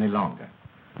waiting any longer.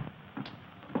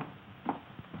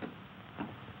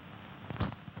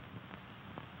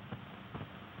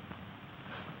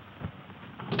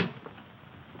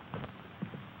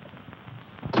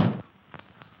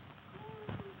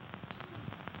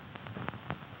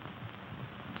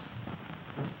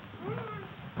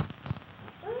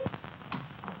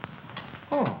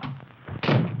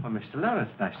 Mr. Lawrence,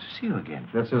 nice to see you again.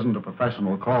 This isn't a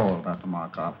professional call, Dr.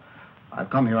 Markov. I've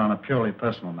come here on a purely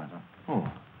personal matter. Oh,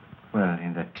 well,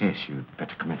 in that case, you'd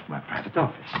better come into my private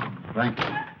office. Thank you.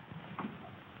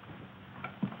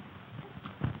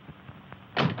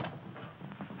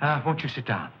 Won't you sit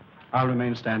down? I'll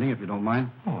remain standing, if you don't mind.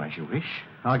 Oh, as you wish.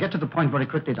 I'll get to the point very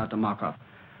quickly, Dr. Markov.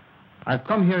 I've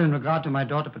come here in regard to my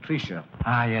daughter, Patricia.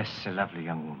 Ah, yes, a lovely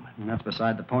young woman. And that's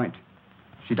beside the point.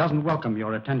 She doesn't welcome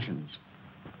your attentions.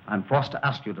 I'm forced to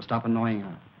ask you to stop annoying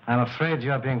her. I'm afraid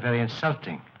you are being very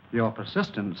insulting. Your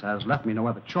persistence has left me no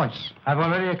other choice. I've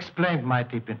already explained my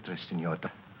deep interest in your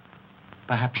daughter.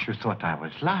 Perhaps you thought I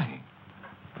was lying.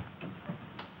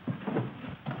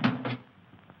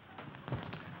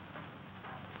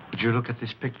 Would you look at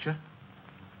this picture?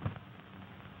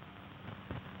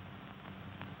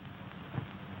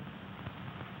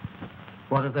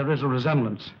 What if there is a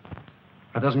resemblance?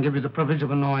 That doesn't give you the privilege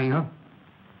of annoying her.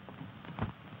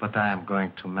 But I am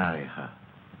going to marry her.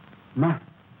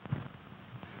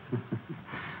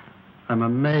 I'm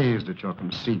amazed at your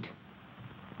conceit.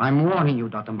 I'm warning you,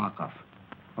 Dr. Markov.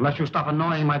 Unless you stop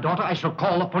annoying my daughter, I shall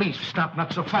call the police. Stop,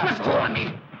 not so fast. Let go of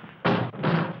me!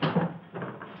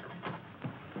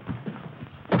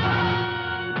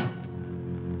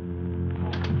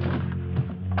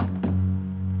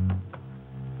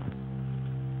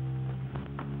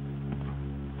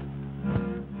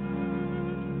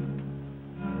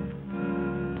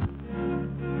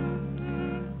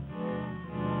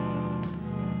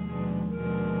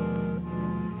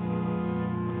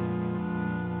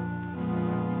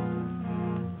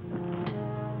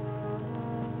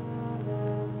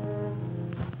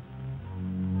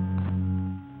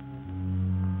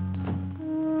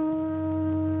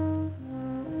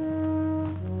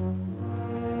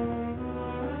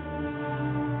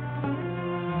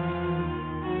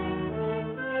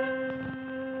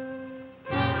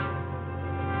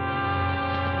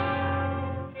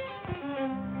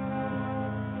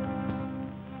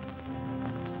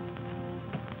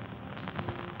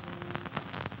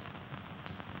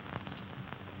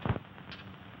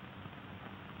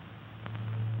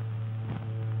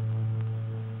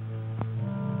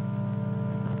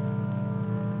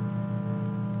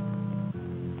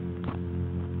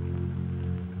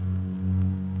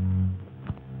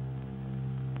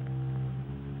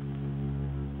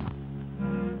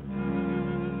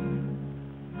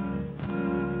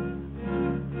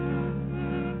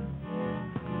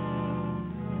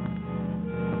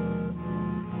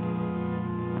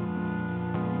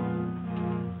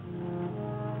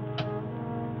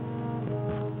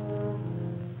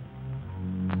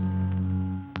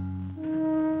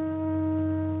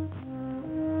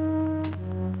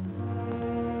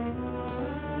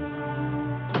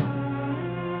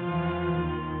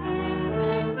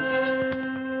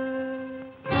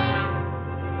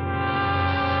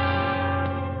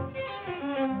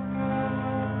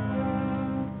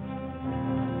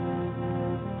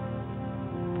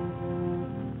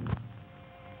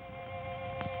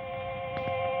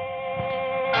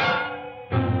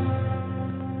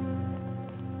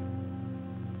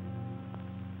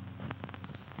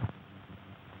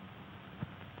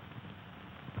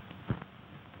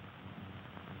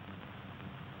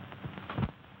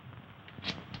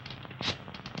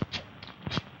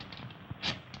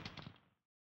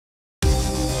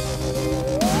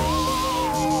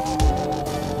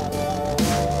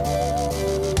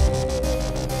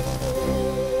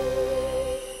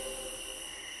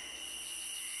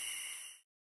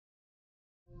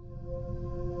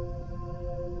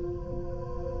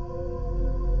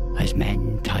 As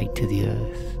men tied to the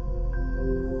earth,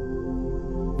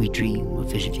 we dream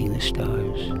of visiting the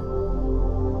stars.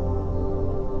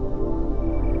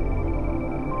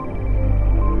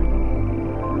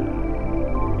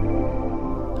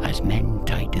 As men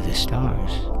tied to the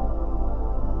stars,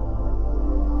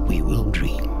 we will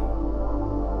dream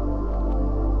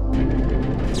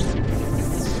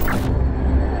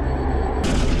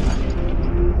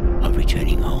of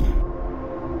returning home.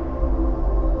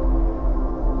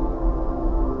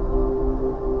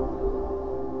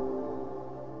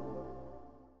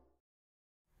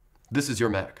 This is your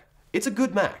Mac. It's a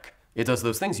good Mac. It does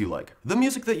those things you like, the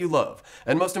music that you love,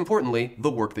 and most importantly, the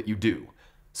work that you do.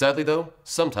 Sadly though,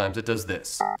 sometimes it does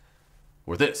this,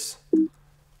 or this,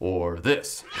 or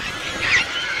this.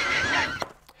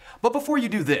 But before you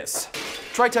do this,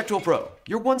 try TechTool Pro,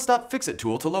 your one-stop fix-it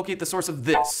tool to locate the source of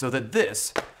this so that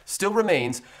this still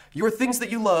remains your things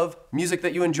that you love, music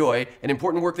that you enjoy, and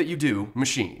important work that you do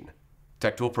machine.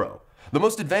 TechTool Pro, the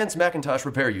most advanced Macintosh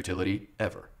repair utility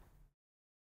ever.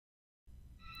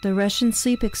 The Russian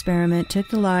sleep experiment took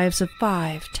the lives of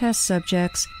 5 test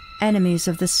subjects, enemies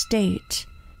of the state.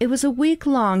 It was a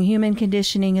week-long human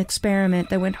conditioning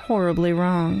experiment that went horribly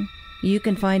wrong. You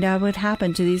can find out what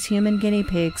happened to these human guinea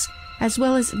pigs, as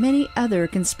well as many other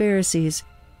conspiracies,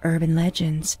 urban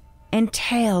legends, and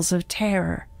tales of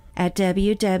terror at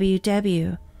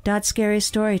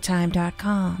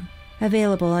www.scarystorytime.com.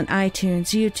 Available on iTunes,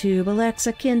 YouTube,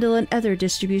 Alexa, Kindle, and other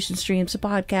distribution streams of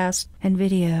podcasts and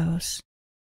videos.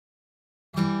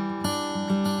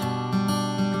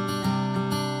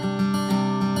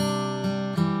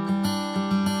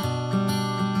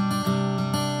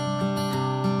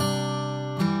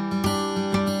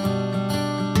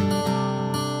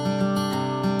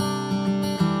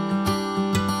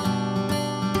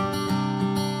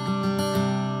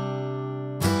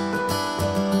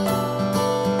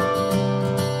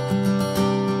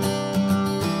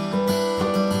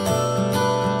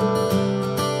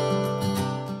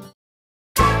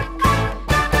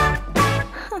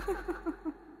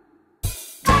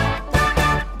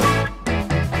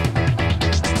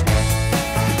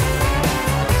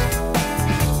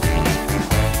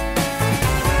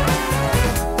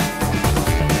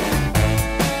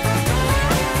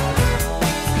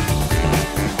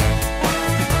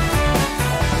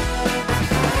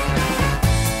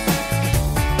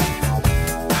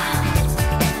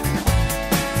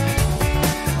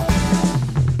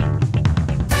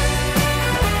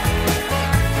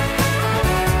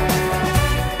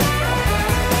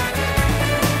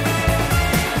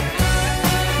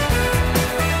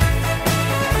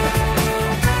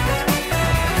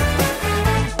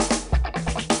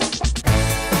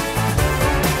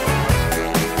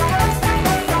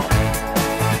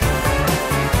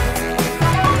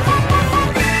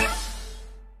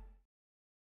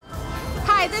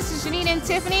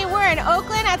 Tiffany. We're in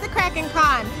Oakland at the Kraken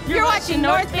Con. You're watching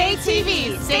North Bay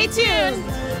TV. Stay tuned.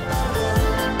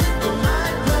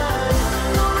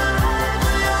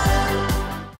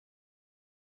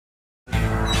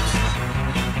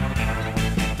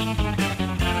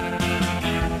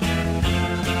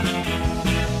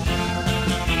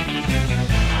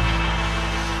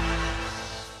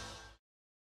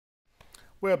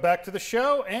 We're back to the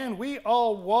show, and we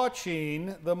are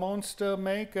watching The Monster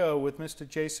Maker with Mr.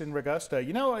 Jason Ragosta.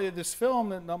 You know, this film,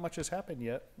 not much has happened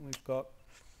yet. We've got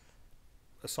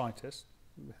a scientist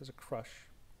who has a crush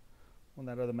on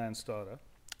that other man's daughter.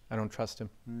 I don't trust him.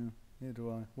 Neither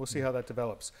do I. We'll see how that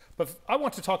develops. But I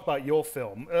want to talk about your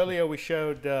film. Earlier we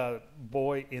showed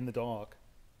Boy in the Dark,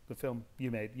 the film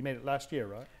you made. You made it last year,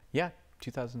 right? Yeah,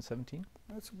 2017.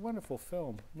 It's a wonderful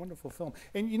film, wonderful film.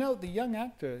 And you know, the young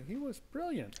actor, he was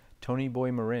brilliant. Tony Boy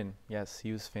Marin, yes,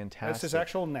 he was fantastic. That's his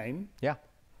actual name? Yeah.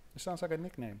 It sounds like a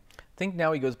nickname. I think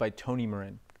now he goes by Tony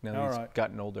Marin. Now he's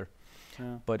gotten older.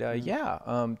 Yeah. But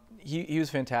he was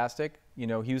fantastic. You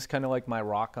know, he was kind of like my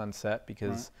rock on set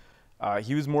because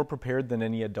he was more prepared than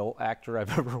any adult actor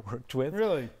I've ever worked with.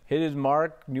 Really? Hit his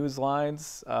mark, knew his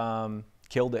lines,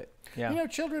 killed it. Yeah. You know,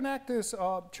 children actors,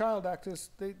 child actors,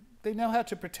 they know how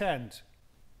to pretend.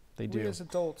 They do. We as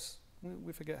adults,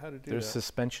 we forget how to do There's that.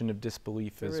 suspension of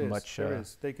disbelief as much. There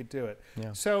is. They could do it.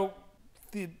 Yeah. So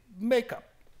the makeup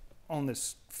on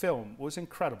this film was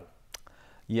incredible.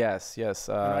 Yes, yes.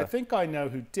 And I think I know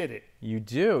who did it. You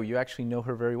do. You actually know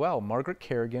her very well. Margaret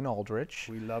Kerrigan Aldrich.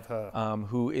 We love her.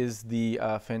 Who is the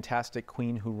fantastic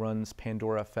queen who runs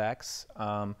Pandora Effects.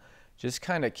 Just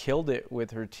kind of killed it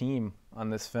with her team on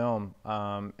this film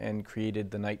and created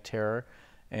the Night Terror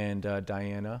and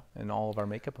Diana and all of our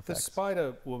makeup effects. The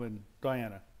Spider Woman,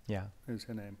 Diana. Yeah. Is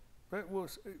her name. It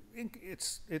was,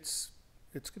 it's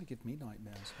It's going to give me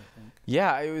nightmares, I think.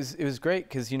 Yeah, it was great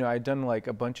because, you know, I'd done like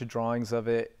a bunch of drawings of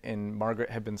it, and Margaret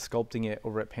had been sculpting it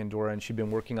over at Pandora, and she'd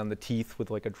been working on the teeth with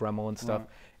like a Dremel and stuff. Right.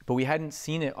 But we hadn't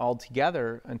seen it all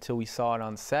together until we saw it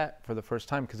on set for the first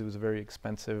time, because it was a very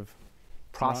expensive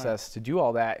process to do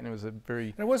all that, and it was a very...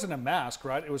 And it wasn't a mask,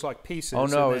 right? It was like pieces. Oh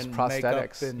no, and it was then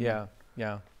prosthetics. makeup and Yeah,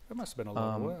 yeah. That must have been a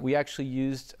lot of work. We actually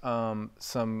used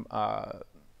some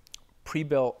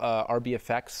pre-built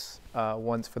RBFX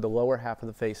ones for the lower half of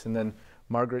the face, and then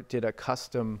Margaret did a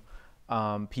custom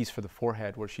piece for the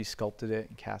forehead where she sculpted it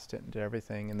and cast it and did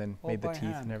everything, and then made the teeth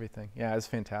hand. and everything. Yeah, it was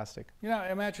fantastic. You know,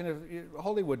 imagine if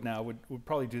Hollywood now would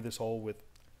probably do this all with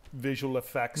visual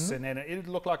effects, and then it'd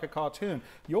look like a cartoon.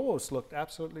 Yours looked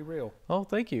absolutely real. Oh,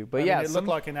 thank you. But I yeah, mean, it looked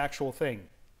like an actual thing.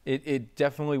 It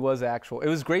definitely was actual. It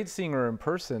was great seeing her in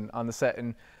person on the set,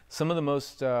 and some of the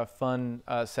most fun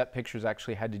set pictures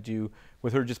actually had to do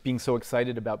with her just being so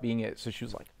excited about being it. So she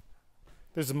was like...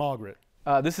 This is Margaret.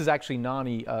 This is actually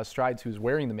Nani Strides, who's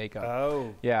wearing the makeup.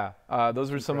 Oh. Yeah, those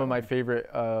were some of my favorite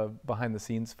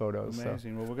behind-the-scenes photos.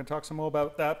 Amazing. Well, we're going to talk some more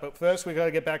about that, but first we got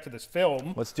to get back to this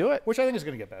film. Let's do it. Which I think is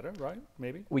going to get better, right?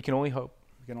 Maybe. We can only hope.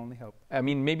 We can only hope. I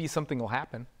mean, maybe something will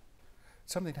happen.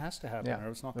 Something has to happen, or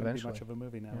it's not going to be much of a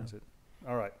movie now, is it?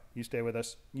 All right, you stay with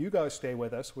us. You guys stay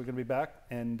with us. We're going to be back,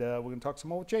 and we're going to talk some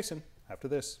more with Jason after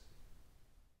this.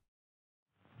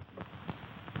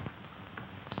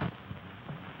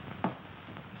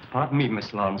 Pardon me,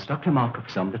 Miss Lawrence. Dr.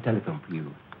 Markov's on the telephone for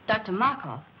you. Dr.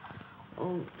 Markov?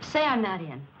 Oh, say I'm not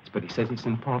in. But he says it's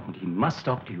important. He must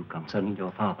talk to you concerning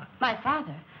your father. My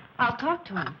father? I'll talk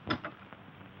to him.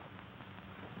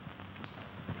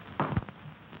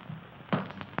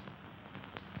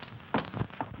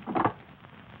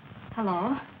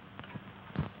 Hello?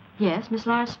 Yes, Miss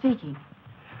Lawrence speaking.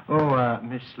 Oh,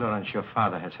 Miss Lawrence, your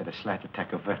father has had a slight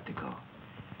attack of vertigo.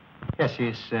 Yes,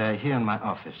 he's here in my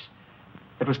office.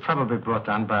 It was probably brought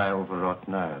on by overwrought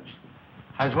nerves.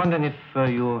 I was wondering if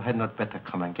you had not better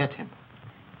come and get him.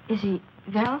 Is he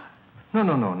well? No,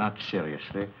 not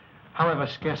seriously. However,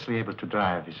 scarcely able to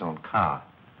drive his own car.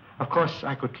 Of course,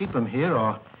 I could keep him here,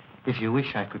 or if you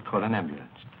wish, I could call an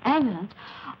ambulance. Ambulance?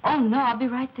 Oh, no, I'll be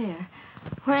right there.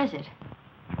 Where is it?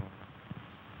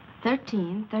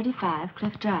 1335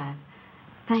 Cliff Drive.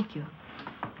 Thank you.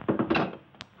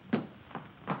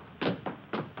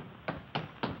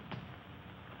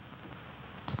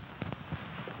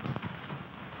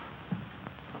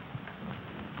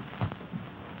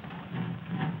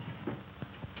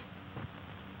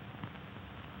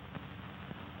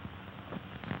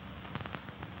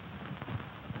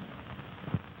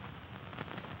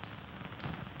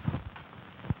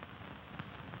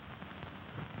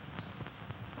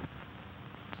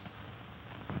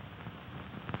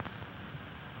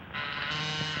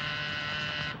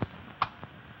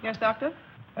 Yes, Doctor?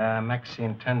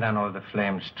 Maxine, turn down all the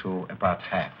flames to about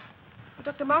half. But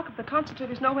Dr. Markov, the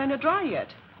concentrate is nowhere near dry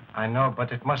yet. I know,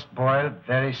 but it must boil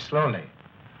very slowly.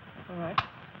 All right.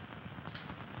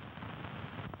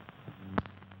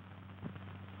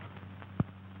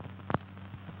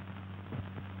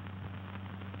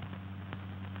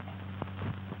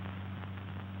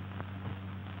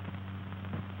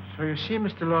 So you see,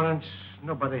 Mr. Lawrence,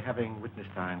 nobody having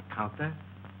witnessed our encounter,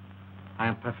 I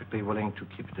am perfectly willing to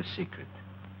keep it a secret.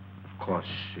 Of course,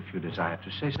 if you desire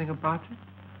to say something about it,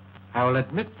 I will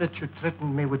admit that you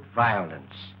threatened me with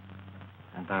violence,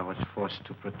 and I was forced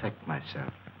to protect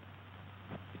myself.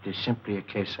 It is simply a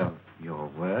case of your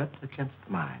word against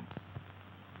mine.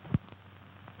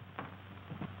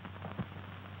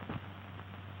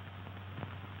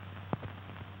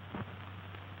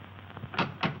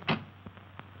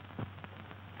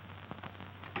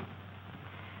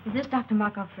 Is this Dr.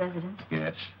 Markov's residence?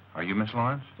 Yes. Are you Miss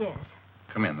Lawrence? Yes.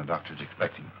 Come in. The doctor's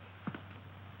expecting.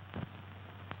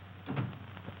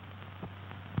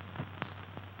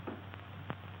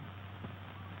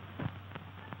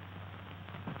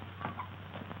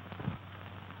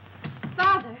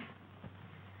 Father,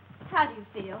 how do you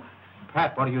feel?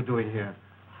 Pat, what are you doing here?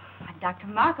 Dr.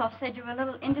 Markov said you were a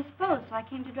little indisposed, so I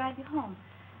came to drive you home.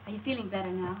 Are you feeling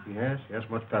better now? Yes,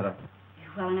 much better. You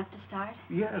well enough to start?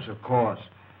 Yes, of course.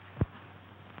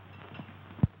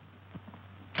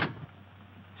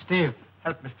 Steve,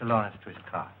 help Mr. Lawrence to his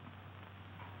car.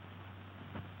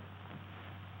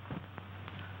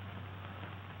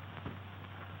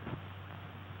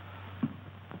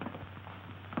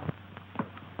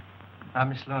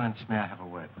 Miss Lawrence, may I have a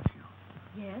word with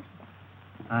you? Yes?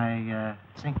 I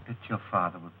think that your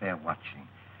father would bear watching.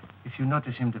 If you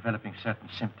notice him developing certain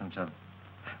symptoms of...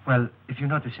 Well, if you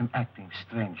notice him acting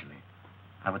strangely,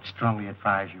 I would strongly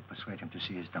advise you persuade him to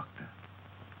see his doctor.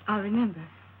 I'll remember.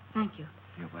 Thank you.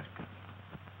 You're welcome.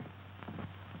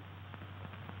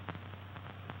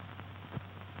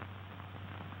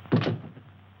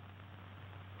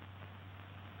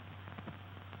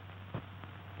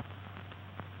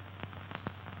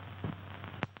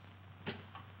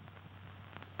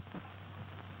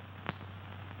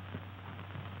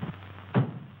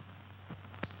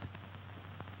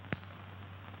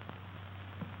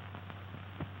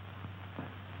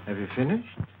 Have you finished?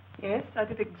 Yes, I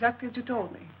did exactly as you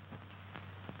told me.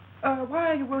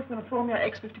 Why are you working on a Formula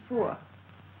X54?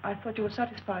 I thought you were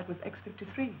satisfied with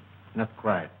X53. Not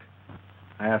quite.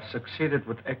 I have succeeded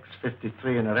with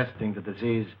X53 in arresting the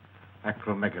disease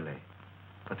acromegaly,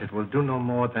 but it will do no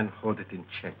more than hold it in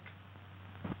check.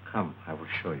 Come, I will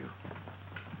show you.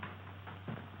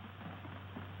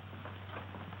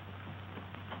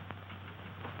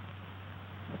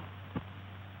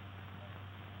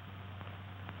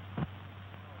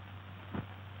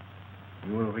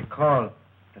 You will recall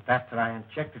that after I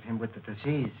injected him with the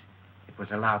disease, it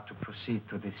was allowed to proceed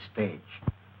to this stage.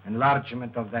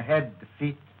 Enlargement of the head, the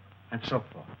feet, and so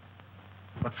forth.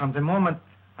 But from the moment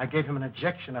I gave him an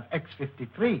injection of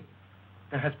X53,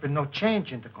 there has been no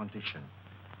change in the condition.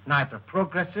 Neither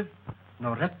progressive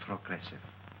nor retrogressive.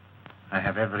 I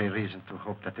have every reason to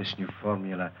hope that this new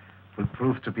formula will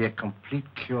prove to be a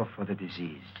complete cure for the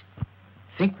disease.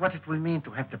 Think what it will mean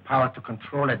to have the power to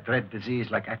control a dread disease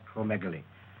like acromegaly.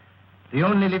 The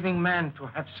only living man to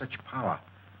have such power.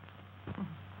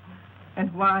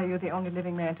 And why are you the only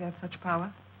living man to have such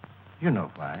power? You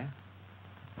know why.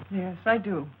 Yes, I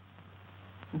do.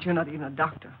 And you're not even a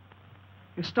doctor.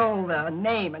 You stole the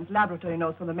name and laboratory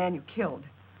notes from the man you killed.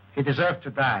 He deserved to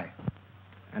die.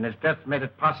 And his death made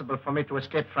it possible for me to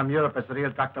escape from Europe as the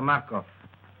real Dr. Markov.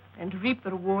 And reap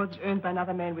the rewards earned by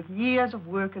another man with years of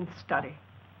work and study.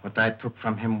 What I took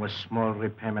from him was small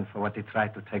repayment for what he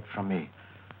tried to take from me.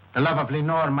 The love of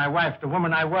Lenore, my wife, the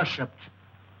woman I worshipped.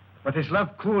 But his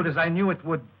love cooled as I knew it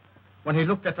would when he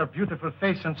looked at her beautiful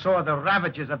face and saw the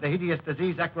ravages of the hideous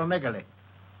disease acromegaly.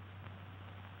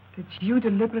 Did you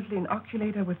deliberately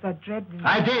inoculate her with that dread disease?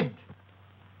 I did.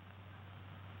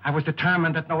 I was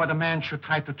determined that no other man should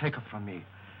try to take her from me.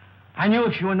 I knew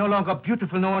if she were no longer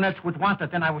beautiful, no one else would want her.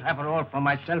 Then I would have her all for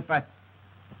myself. But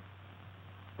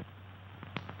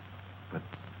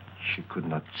she could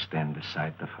not stand the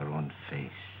sight of her own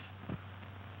face.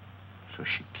 So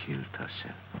she killed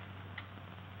herself.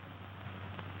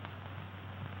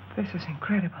 This is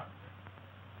incredible.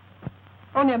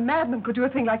 Only a madman could do a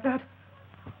thing like that.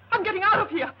 I'm getting out of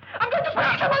here. I'm going to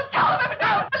police someone. Tell them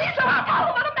now. Police someone. Tell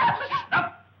them I'm a madman.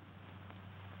 Stop.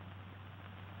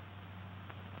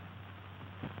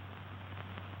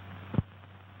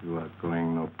 You are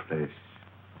going no place.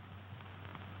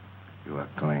 You are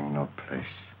going no place.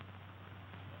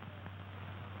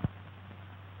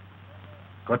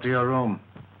 Go to your room.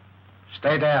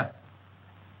 Stay there.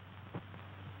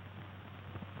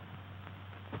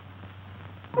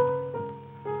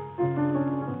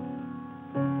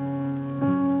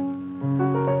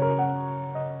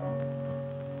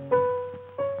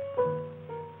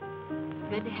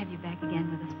 Good to have you back again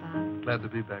with us, Bob. Glad to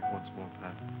be back once more,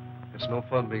 Pat. It's no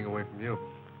fun being away from you.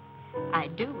 I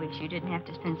do wish you didn't have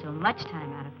to spend so much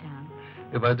time out of town.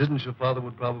 If I didn't, your father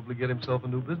would probably get himself a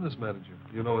new business manager.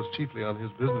 You know, it's chiefly on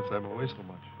his business I'm away so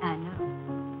much. I know.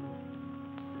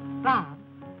 Bob,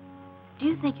 do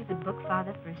you think you could book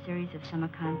Father for a series of summer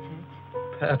concerts?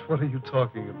 Pat, what are you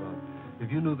talking about?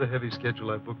 If you knew the heavy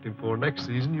schedule I booked him for next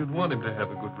season, you'd want him to have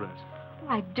a good rest. Oh,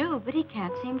 I do, but he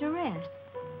can't seem to rest.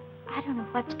 I don't know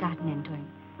what's gotten into him.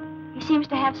 He seems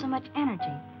to have so much energy.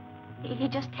 He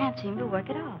just can't seem to work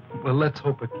it off. Well, let's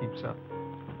hope it keeps up.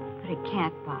 But it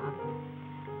can't, Bob.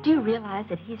 Do you realize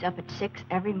that he's up at 6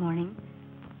 every morning?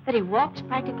 That he walks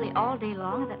practically all day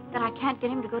long? That I can't get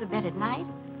him to go to bed at night?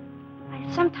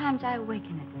 Sometimes I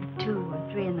awaken at 2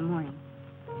 or 3 in the morning,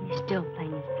 and he's still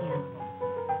playing his piano.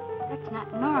 That's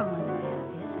not normal in a man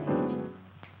of his age.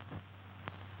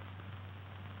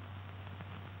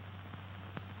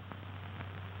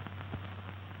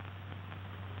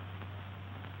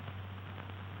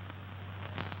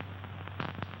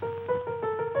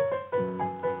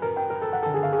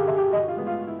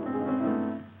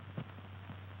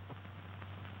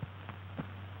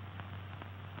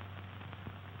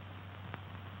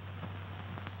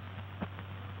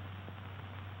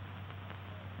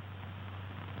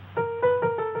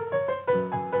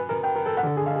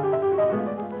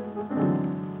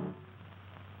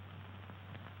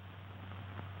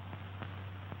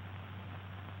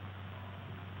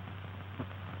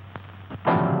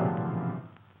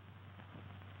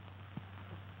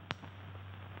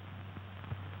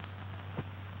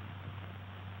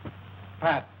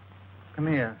 Pat, come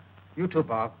here. You too,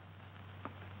 Bob.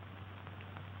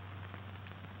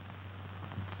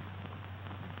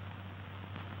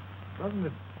 Doesn't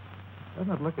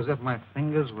it look as if my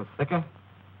fingers were thicker?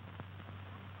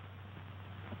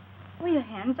 Well, your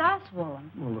hands are swollen.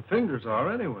 Well, the fingers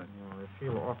are anyway. Oh, I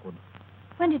feel awkward.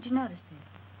 When did you notice this?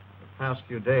 The past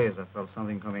few days, I felt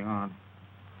something coming on.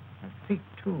 My feet,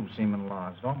 too, seem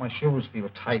enlarged. All my shoes feel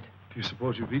tight. Do you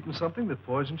suppose you've eaten something that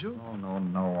poisoned you? Oh,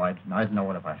 no. I'd know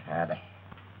it if I had.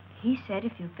 He said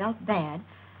if you felt bad,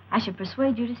 I should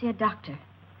persuade you to see a doctor.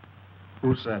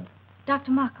 Who said?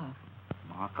 Dr. Markov.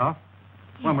 Markov?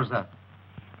 When was that?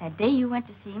 That day you went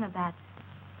to see him about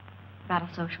a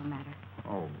social matter.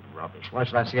 Oh, rubbish. Why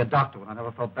should I see a doctor when I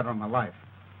never felt better in my life?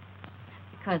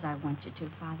 Because I want you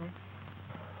to, Father.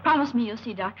 Promise me you'll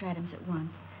see Dr. Adams at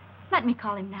once. Let me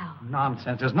call him now.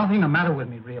 Nonsense. There's nothing the matter with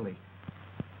me, really.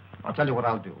 I'll tell you what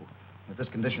I'll do. If this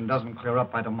condition doesn't clear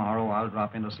up by tomorrow, I'll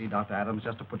drop in to see Dr. Adams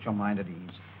just to put your mind at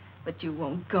ease. But you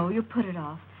won't go. You put it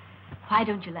off. Why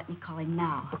don't you let me call him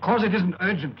now? Because it isn't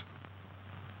urgent.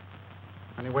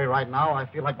 Anyway, right now, I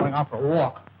feel like going out for a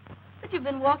walk. But you've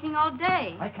been walking all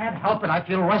day. I can't help it. I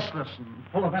feel restless and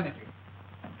full of energy.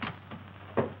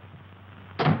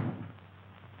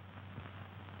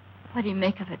 What do you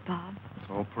make of it, Bob?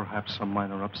 Oh, perhaps some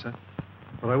minor upset.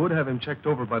 But I would have him checked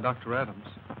over by Dr. Adams.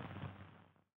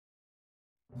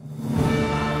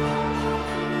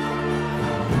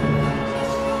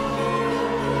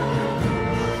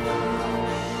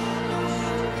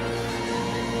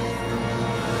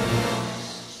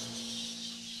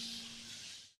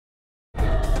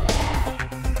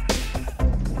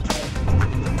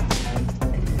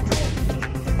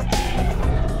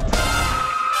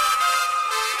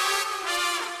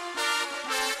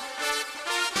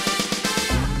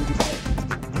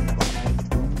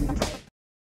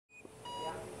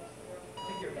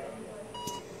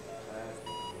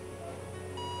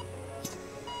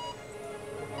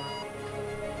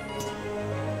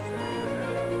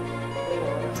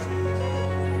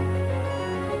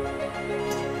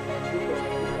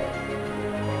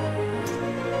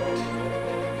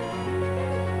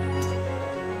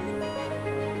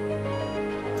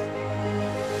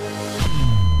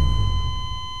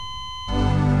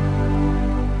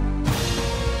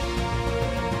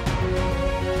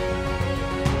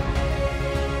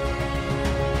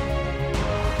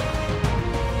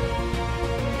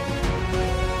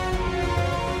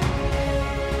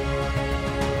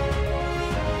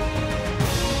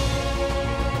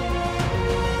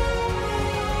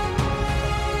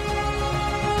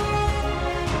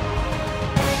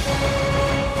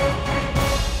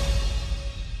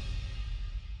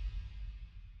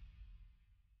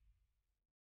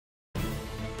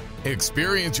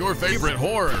 Experience your favorite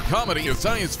horror, comedy, and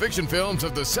science fiction films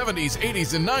of the 70s,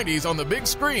 80s, and 90s on the big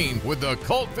screen with the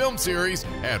Cult Film Series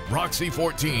at Roxy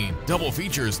 14. Double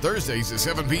features Thursdays at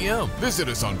 7 p.m. Visit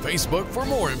us on Facebook for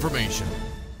more information.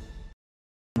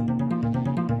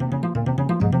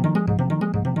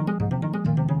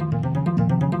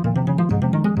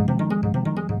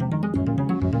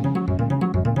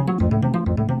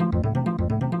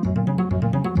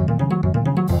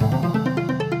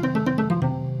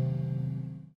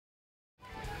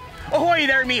 Ahoy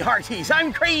there, me hearties.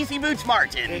 I'm Crazy Boots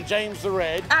Martin. And James the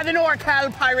Red. At the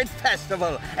NorCal Pirates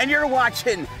Festival. And you're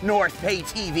watching North Bay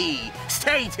TV.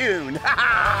 Stay tuned.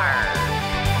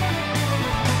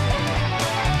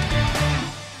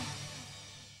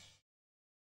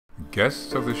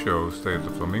 Guests of the show stay at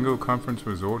the Flamingo Conference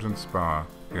Resort and Spa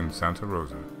in Santa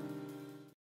Rosa.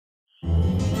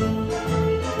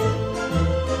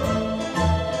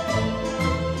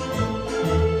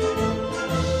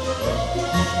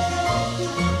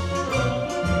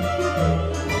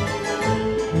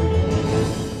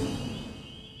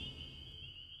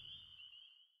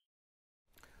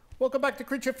 Welcome back to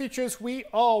Creature Features. We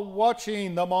are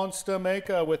watching The Monster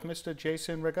Maker with Mr.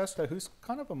 Jason Ragosta, who's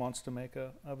kind of a monster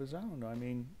maker of his own. I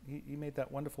mean, he made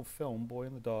that wonderful film, Boy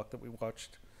in the Dark, that we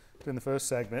watched in the first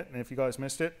segment. And if you guys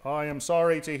missed it, I am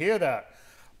sorry to hear that.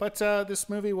 But this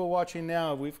movie we're watching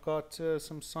now, we've got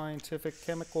some scientific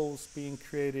chemicals being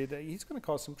created. He's going to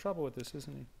cause some trouble with this,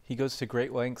 isn't he? He goes to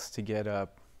great lengths to get,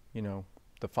 you know,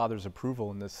 the father's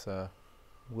approval in this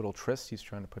little tryst he's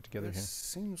trying to put together here.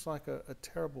 Seems like a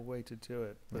terrible way to do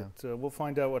it, but we'll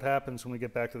find out what happens when we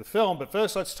get back to the film. But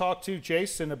first, let's talk to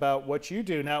Jason about what you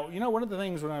do. Now, you know, one of the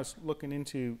things when I was looking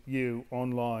into you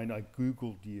online, I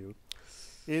Googled you,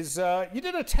 is you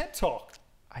did a TED Talk.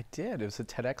 I did. It was a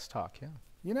TEDx talk, yeah.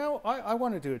 You know, I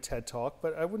want to do a TED Talk,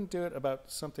 but I wouldn't do it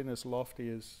about something as lofty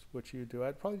as what you do.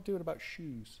 I'd probably do it about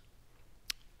shoes.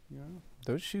 Yeah.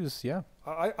 Those shoes, yeah.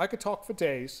 I could talk for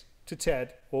days to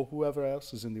Ted or whoever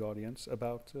else is in the audience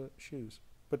about shoes.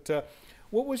 But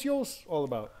what was yours all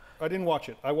about? I didn't watch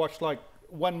it. I watched like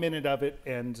 1 minute of it,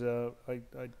 and I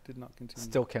did not continue.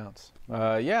 Still counts.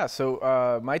 Yeah,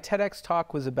 so my TEDx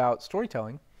talk was about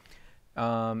storytelling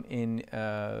in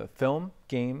film,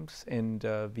 games, and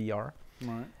VR.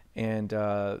 Right. And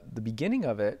the beginning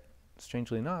of it,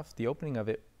 strangely enough, the opening of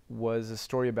it was a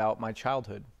story about my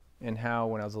childhood and how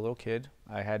when I was a little kid,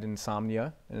 I had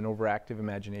insomnia and an overactive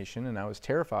imagination, and I was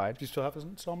terrified. Do you still have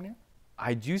insomnia?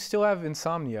 I do still have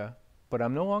insomnia, but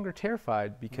I'm no longer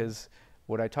terrified because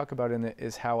what I talk about in it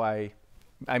is how I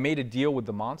made a deal with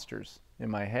the monsters in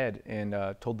my head and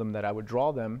told them that I would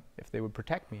draw them if they would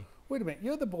protect me. Wait a minute,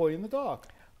 you're the boy in the dark.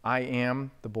 I am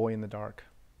the boy in the dark.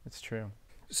 It's true.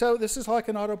 So this is like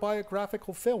an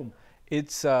autobiographical film.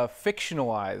 It's a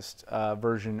fictionalized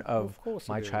version of course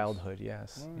my it is. childhood,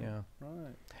 yes. Right, Yeah.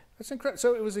 right. That's incredible.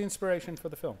 So it was the inspiration for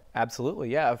the film? Absolutely,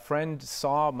 yeah. A friend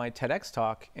saw my TEDx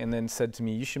talk and then said to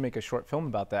me, you should make a short film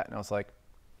about that. And I was like,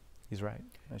 he's right.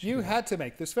 You had to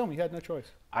make this film. You had no choice.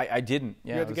 I didn't.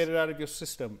 Yeah, you had to get it out of your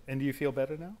system. And do you feel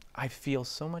better now? I feel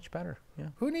so much better, yeah.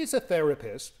 Who needs a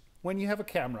therapist when you have a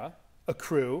camera, a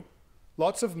crew,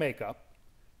 lots of makeup,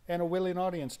 and a willing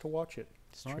audience to watch it?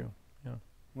 It's true, yeah.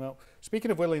 Well,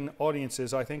 speaking of willing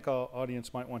audiences, I think our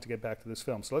audience might want to get back to this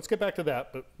film. So let's get back to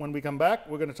that. But when we come back,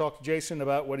 we're going to talk to Jason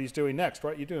about what he's doing next,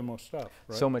 right? You're doing more stuff,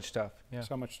 right? So much stuff, yeah.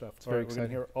 So much stuff. It's very We're going to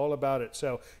exciting. hear all about it.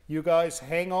 So you guys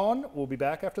hang on. We'll be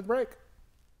back after the break.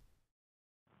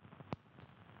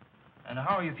 And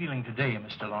how are you feeling today,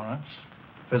 Mr. Lawrence?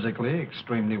 Physically,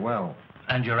 extremely well.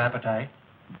 And your appetite?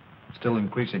 Still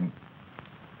increasing.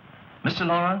 Mr.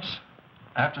 Lawrence,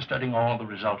 after studying all the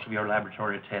results of your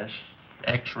laboratory tests,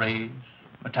 X-rays,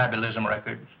 metabolism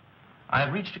records, I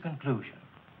have reached a conclusion.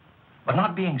 But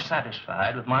not being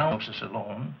satisfied with my diagnosis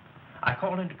alone, I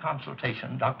called into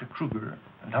consultation Dr. Kruger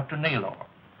and Dr. Naylor,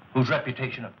 whose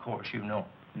reputation, of course, you know.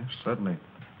 Yes, certainly.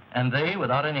 And they,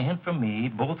 without any hint from me,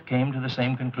 both came to the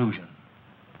same conclusion.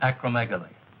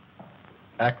 Acromegaly.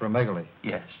 Acromegaly?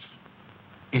 Yes.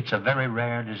 It's a very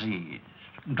rare disease,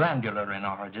 glandular in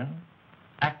origin,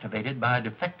 activated by a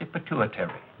defective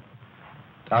pituitary.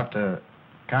 Doctor,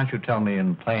 can't you tell me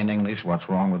in plain English what's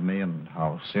wrong with me and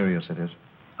how serious it is?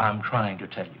 I'm trying to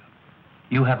tell you.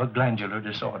 You have a glandular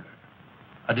disorder,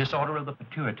 a disorder of the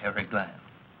pituitary gland.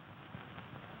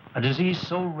 A disease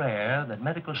so rare that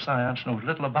medical science knows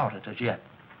little about it as yet.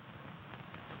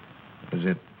 Is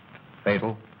it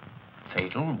fatal?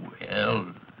 Fatal?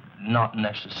 Well, not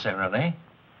necessarily.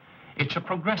 It's a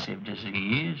progressive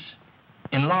disease,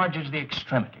 enlarges the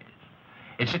extremities.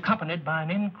 It's accompanied by an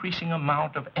increasing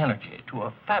amount of energy to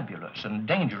a fabulous and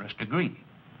dangerous degree.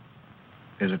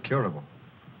 Is it curable?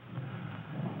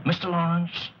 Mr.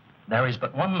 Lawrence, there is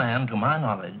but one man, to my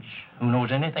knowledge, who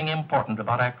knows anything important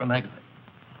about acromegaly.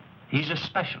 He's a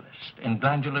specialist in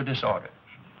glandular disorders,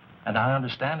 and I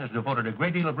understand has devoted a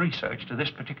great deal of research to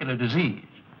this particular disease.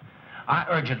 I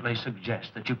urgently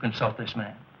suggest that you consult this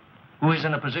man, who is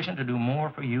in a position to do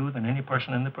more for you than any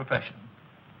person in the profession.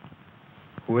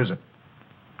 Who is it?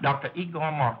 Dr.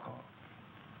 Igor Markov.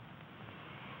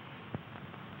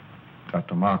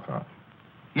 Dr. Markov?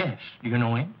 Yes, do you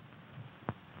know him?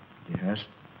 Yes.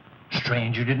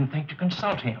 Strange you didn't think to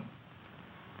consult him.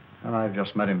 Well, I've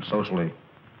just met him socially.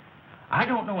 I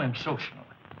don't know him socially,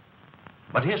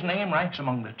 but his name ranks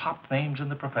among the top names in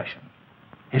the profession.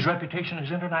 His reputation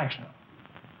is international.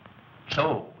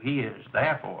 So he is,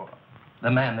 therefore,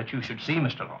 the man that you should see,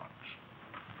 Mr. Lawrence.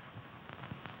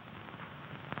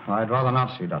 I'd rather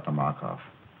not see Dr. Markov.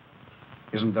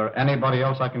 Isn't there anybody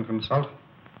else I can consult?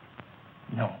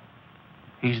 No.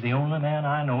 He's the only man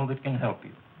I know that can help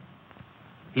you.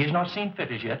 He has not seen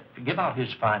fit as yet to give out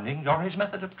his findings or his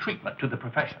method of treatment to the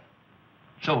profession.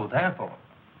 So, therefore,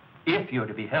 if you're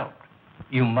to be helped,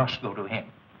 you must go to him.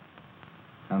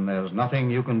 And there's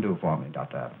nothing you can do for me,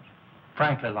 Dr. Adams?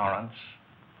 Frankly, Lawrence,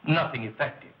 nothing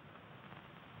effective.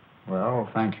 Well,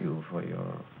 thank you for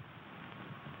your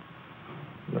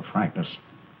frankness.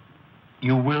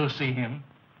 You will see him?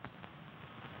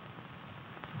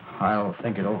 I'll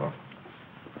think it over.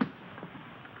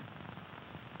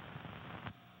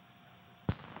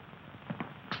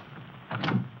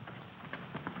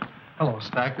 Hello,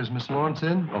 Stack. Is Miss Lawrence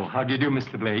in? Oh, how do you do,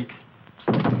 Mr. Blake?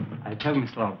 I tell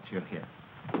Miss Lawrence you're here.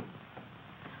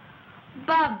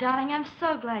 Bob, darling, I'm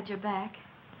so glad you're back.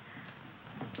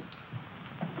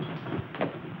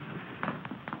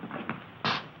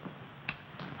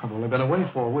 I've only been away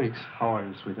 4 weeks. How are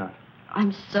you, sweetheart?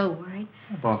 I'm so worried.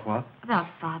 About what? About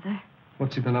Father.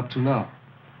 What's he been up to now?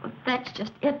 Well, that's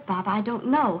just it, Bob. I don't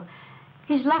know.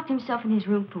 He's locked himself in his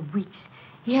room for weeks.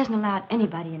 He hasn't allowed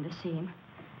anybody in to see him.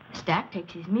 Stack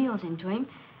takes his meals into him,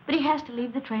 but he has to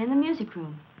leave the tray in the music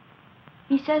room.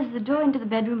 He says the door into the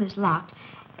bedroom is locked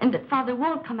and that Father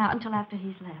won't come out until after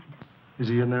he's left. Is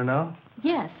he in there now?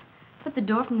 Yes, but the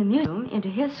door from the music room into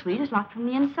his suite is locked from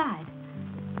the inside.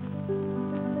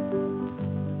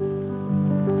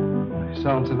 He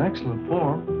sounds in excellent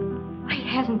form. He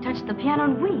hasn't touched the piano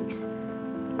in weeks.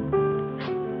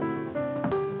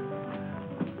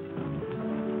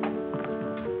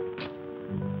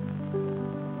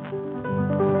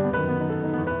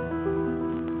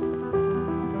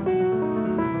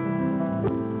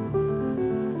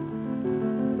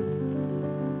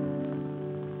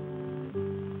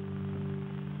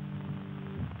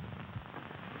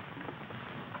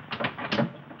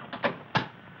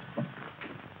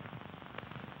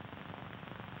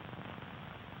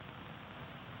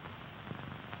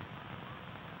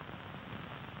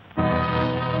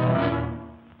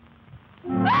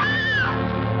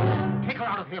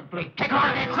 Take her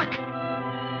out of here, quick!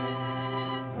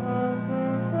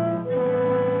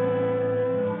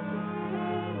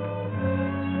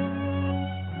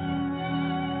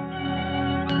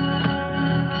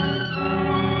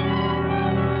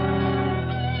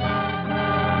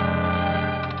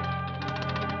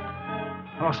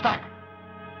 Oh, Stack.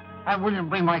 Have William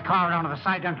bring my car down to the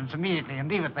side entrance immediately and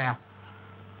leave it there.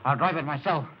 I'll drive it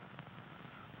myself.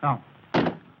 No.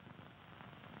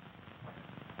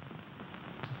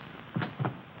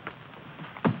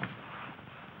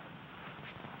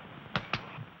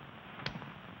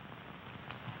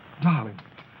 Darling.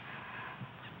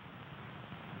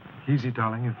 Easy,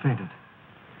 darling. You fainted.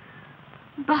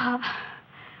 Bob,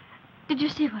 did you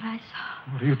see what I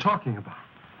saw? What are you talking about?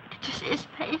 Did you see his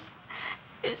face?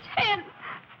 His head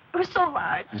was so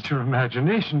large. It's your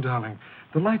imagination, darling.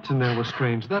 The lights in there were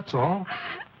strange, that's all.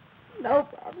 No,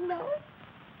 Bob, no.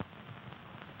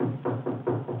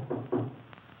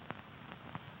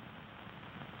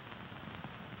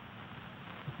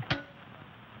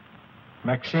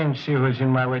 Maxine, see who's in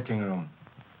my waiting room.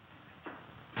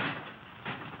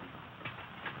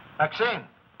 Maxine!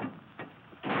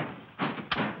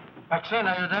 Maxine,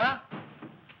 are you there?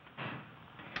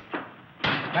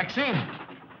 Maxine!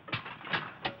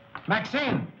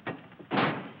 Maxine!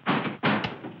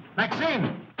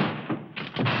 Maxine!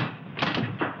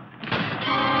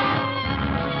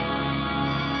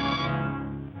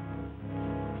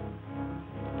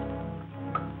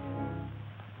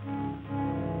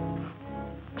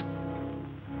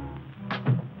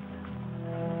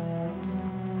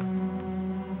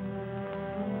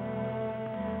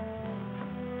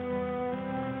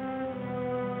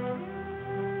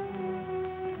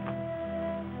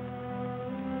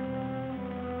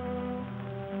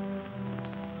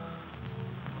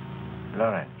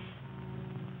 Lawrence.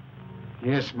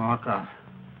 Yes, Markov.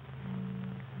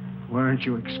 Weren't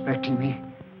you expecting me?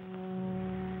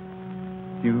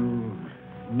 You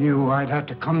knew I'd have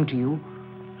to come to you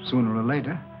sooner or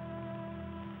later.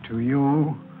 To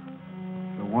you,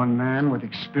 the one man with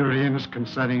experience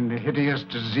concerning the hideous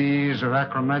disease of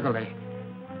acromegaly.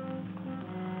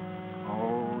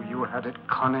 Oh, you had it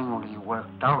cunningly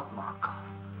worked out, Markov.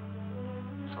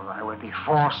 So that I would be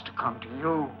forced to come to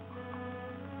you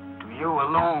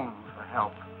alone for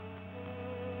help.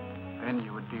 Then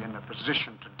you would be in a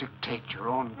position to dictate your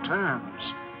own terms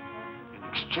in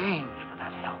exchange for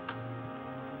that help.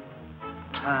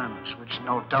 Terms which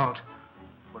no doubt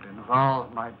would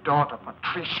involve my daughter,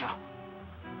 Patricia.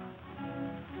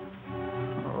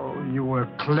 Oh, you were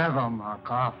clever,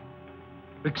 Markov.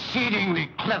 Exceedingly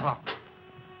clever.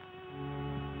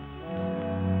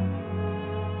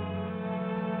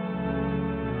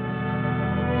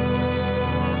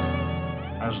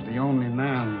 As the only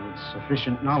man with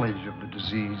sufficient knowledge of the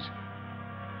disease,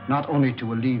 not only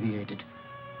to alleviate it,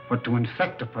 but to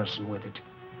infect a person with it,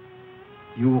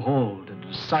 you hold a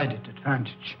decided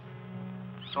advantage.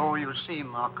 So you see,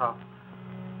 Markov,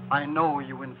 I know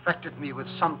you infected me with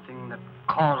something that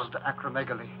caused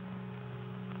acromegaly.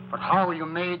 But how you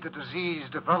made the disease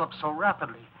develop so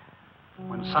rapidly,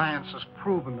 when science has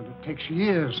proven that it takes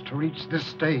years to reach this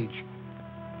stage,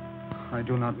 I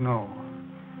do not know.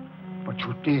 But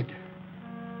you did.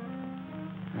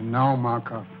 And now,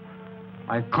 Markov,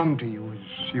 I come to you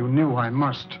as you knew I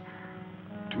must,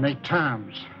 to make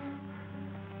terms.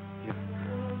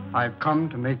 I've come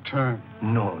to make terms.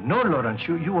 No, Lawrence,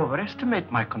 you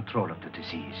overestimate my control of the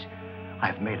disease.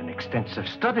 I've made an extensive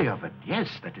study of it.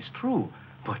 Yes, that is true.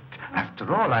 But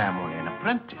after all, I am only an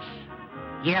apprentice.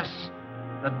 Yes,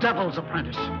 the devil's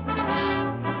apprentice.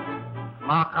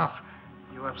 Markov,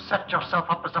 you have set yourself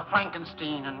up as a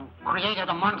Frankenstein and created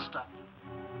a monster.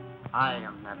 I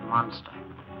am that monster.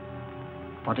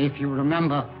 But if you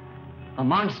remember, the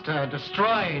monster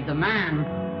destroyed the man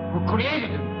who created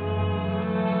him.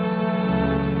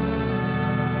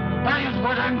 That is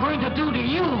what I'm going to do to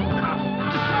you.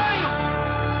 Destroy you!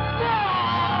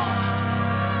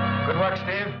 Good work,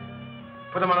 Steve.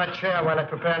 Put him on that chair while I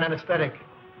prepare an anesthetic.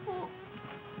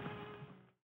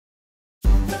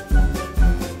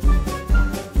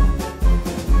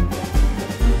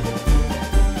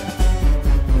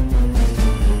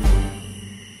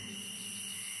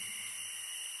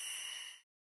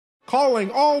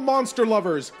 Calling all monster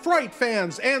lovers, fright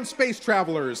fans, and space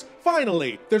travelers.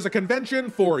 Finally, there's a convention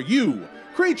for you.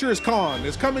 Creatures Con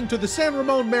is coming to the San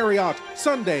Ramon Marriott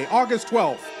Sunday, August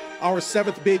 12th. Our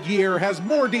 7th big year has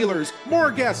more dealers,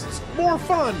 more guests, more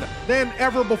fun than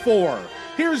ever before.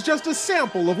 Here's just a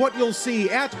sample of what you'll see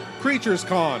at Creatures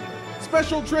Con.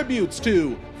 Special tributes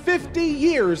to 50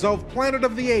 years of Planet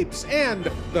of the Apes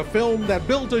and the film that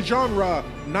built a genre,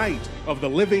 Night of the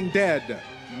Living Dead.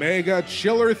 Mega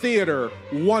Chiller Theater,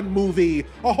 one movie,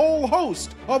 a whole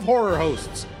host of horror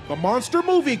hosts, the Monster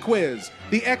Movie Quiz,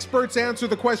 the experts answer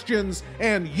the questions,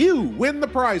 and you win the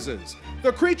prizes.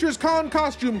 The Creatures Con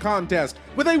Costume Contest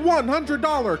with a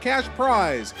 $100 cash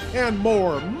prize, and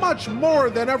more, much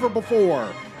more than ever before.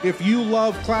 If you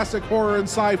love classic horror and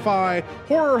sci-fi,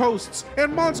 horror hosts,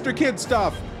 and monster kid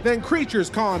stuff, then Creatures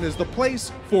Con is the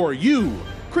place for you.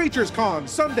 Creatures Con,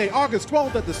 Sunday, August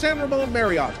 12th at the San Ramon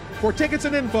Marriott. For tickets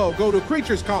and info, go to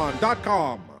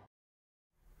creaturescon.com.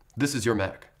 This is your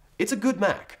Mac. It's a good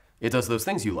Mac. It does those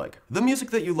things you like, the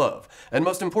music that you love, and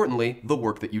most importantly, the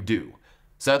work that you do.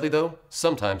 Sadly though,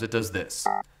 sometimes it does this.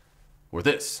 Or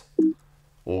this.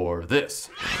 Or this.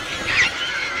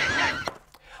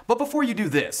 But before you do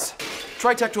this,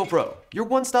 try Tech Tool Pro, your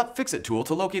one-stop fix-it tool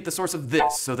to locate the source of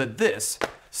this so that this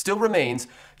still remains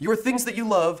your things that you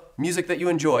love, music that you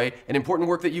enjoy, and important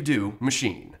work that you do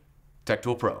machine. Tech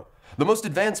Tool Pro, the most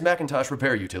advanced Macintosh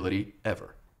repair utility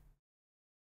ever.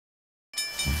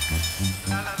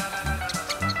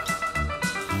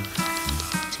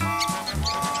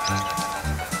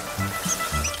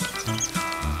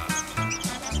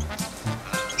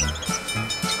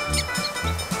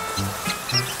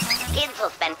 Kids will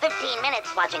spend 15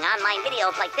 minutes watching online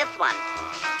videos like this one.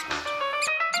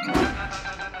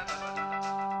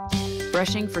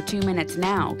 Brushing for 2 minutes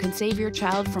now can save your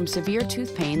child from severe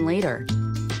tooth pain later.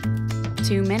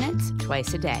 2 minutes,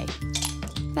 twice a day.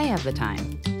 They have the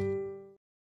time.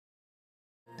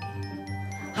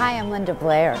 Hi, I'm Linda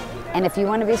Blair, and if you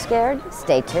want to be scared,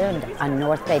 stay tuned on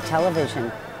North Bay Television.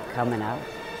 Coming up.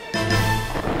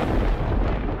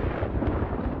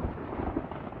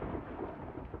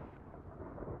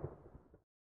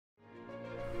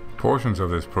 Portions of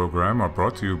this program are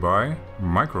brought to you by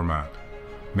Micromat,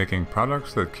 making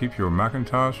products that keep your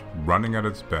Macintosh running at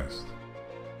its best.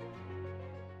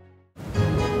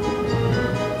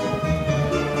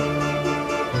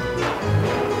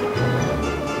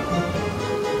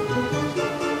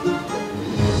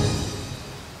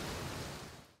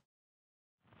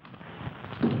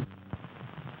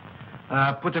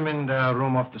 Put him in the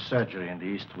room of the surgery in the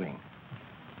East Wing.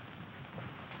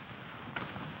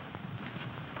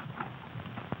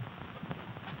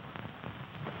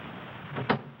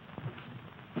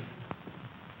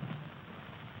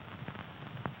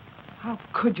 How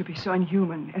could you be so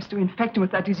inhuman as to infect him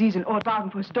with that disease and order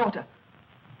bargain for his daughter?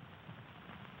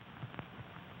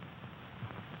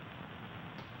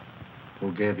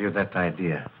 Who gave you that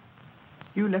idea?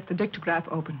 You left the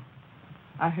dictograph open.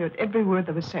 I heard every word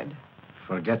that was said.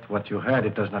 Forget what you heard.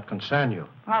 It does not concern you.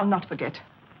 I'll not forget.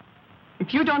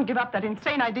 If you don't give up that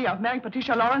insane idea of marrying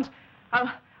Patricia Lawrence,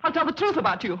 I'll tell the truth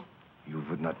about you. You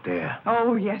would not dare.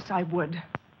 Oh, yes, I would.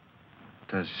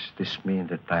 Does this mean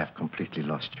that I have completely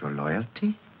lost your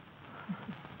loyalty?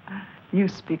 You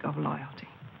speak of loyalty.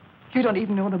 You don't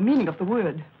even know the meaning of the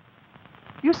word.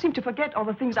 You seem to forget all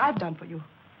the things I've done for you.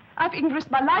 I've even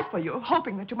risked my life for you,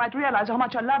 hoping that you might realize how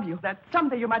much I love you, that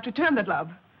someday you might return that love.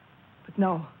 But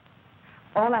no.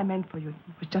 All I meant for you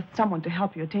was just someone to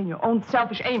help you attain your own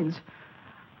selfish aims.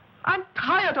 I'm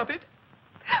tired of it.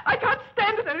 I can't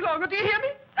stand it any longer. Do you hear me?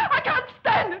 I can't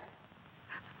stand it.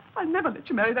 I'll never let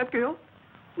you marry that girl.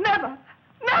 Never.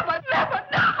 Never, never,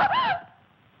 never.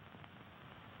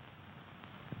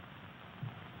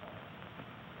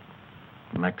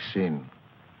 Maxine,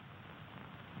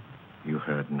 you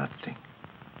heard nothing.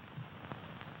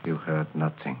 You heard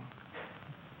nothing.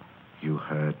 You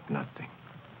heard nothing.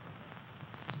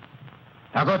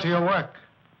 Now go to your work.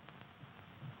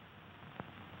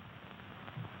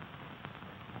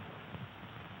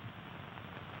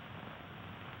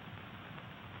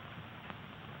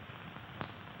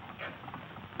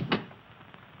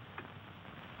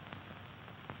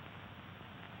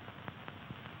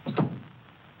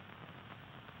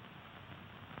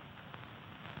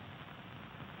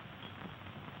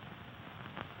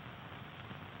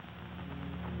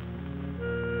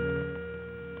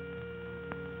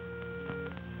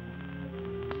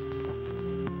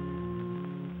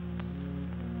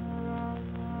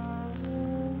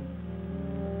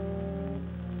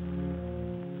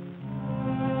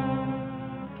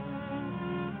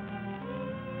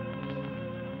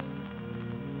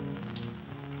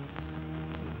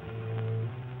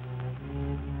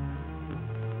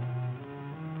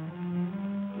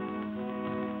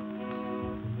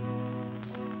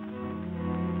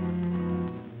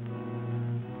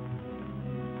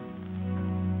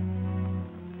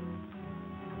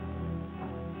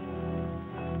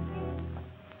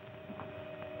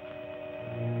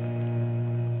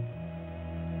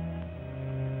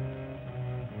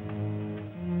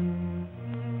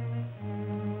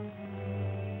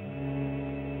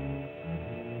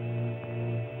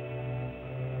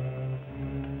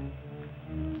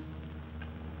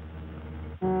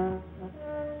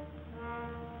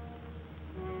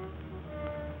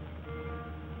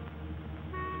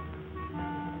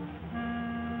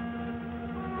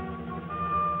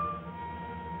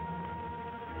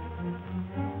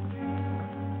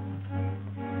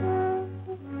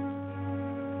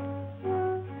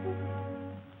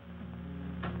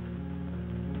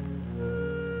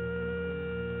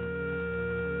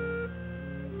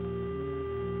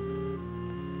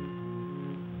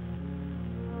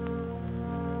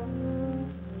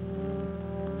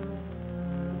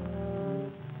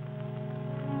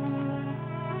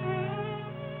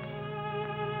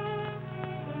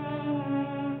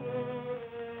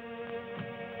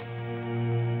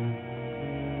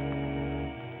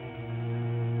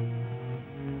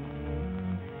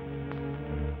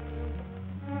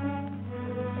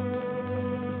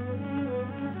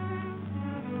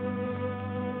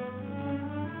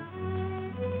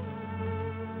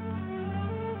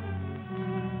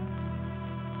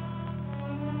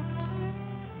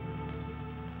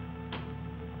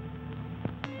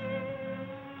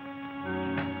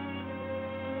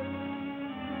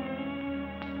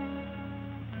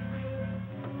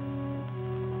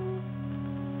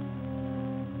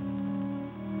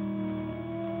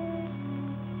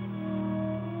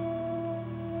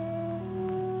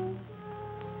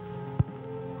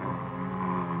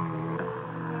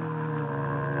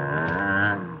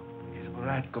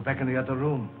 Go back in the other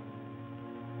room.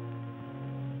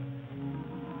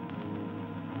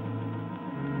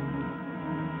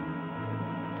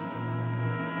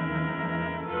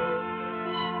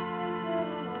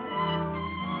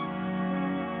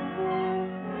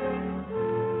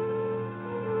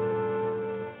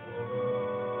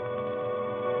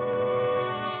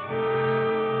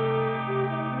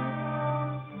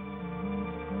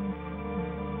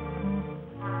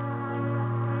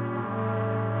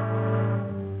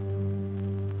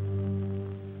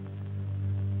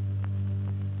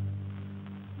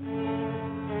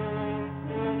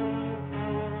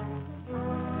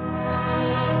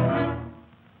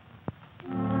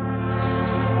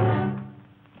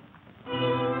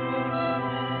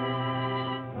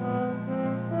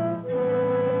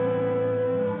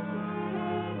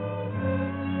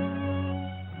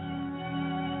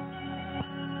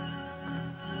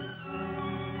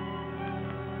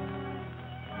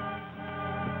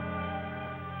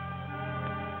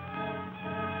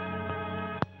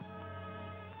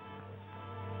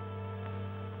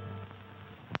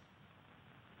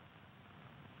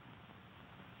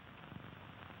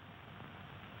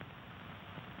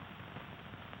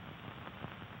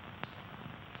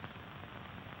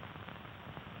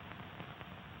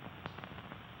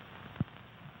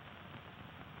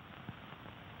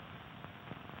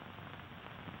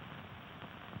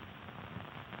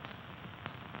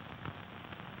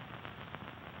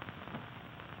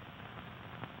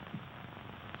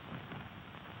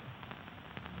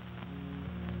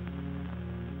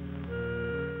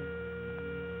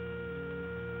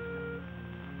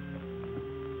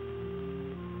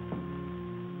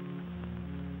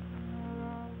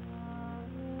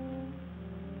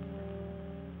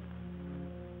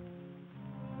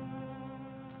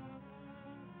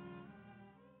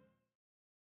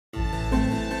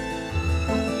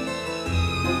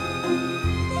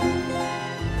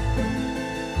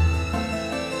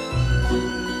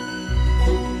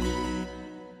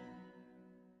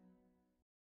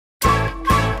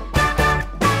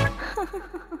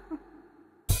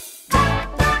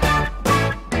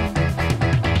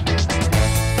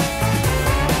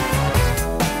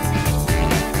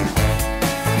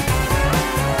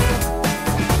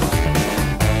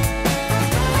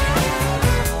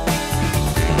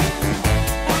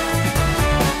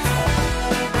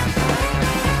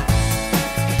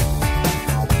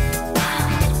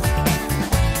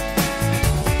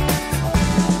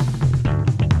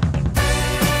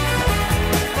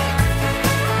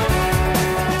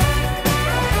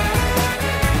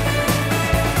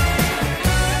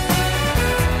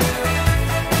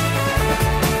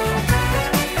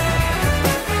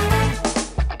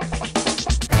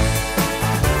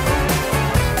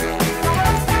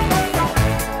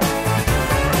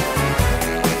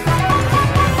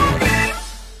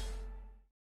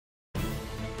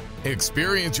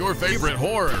 Experience your favorite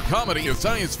horror, comedy, and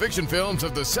science fiction films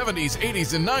of the 70s,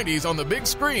 80s, and 90s on the big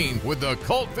screen with the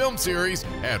Cult Film Series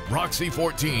at Roxy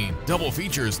 14. Double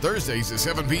features Thursdays at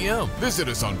 7 p.m. Visit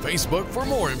us on Facebook for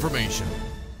more information.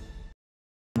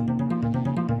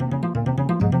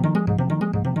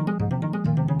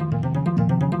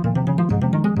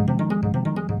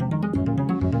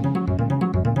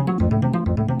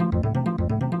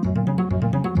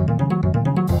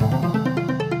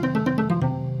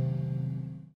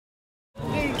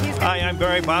 Hi, I'm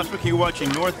Barry Boswick. You're watching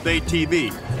North Bay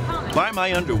TV. Buy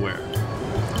my underwear.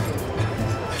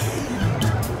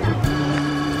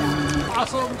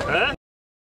 Awesome. Huh?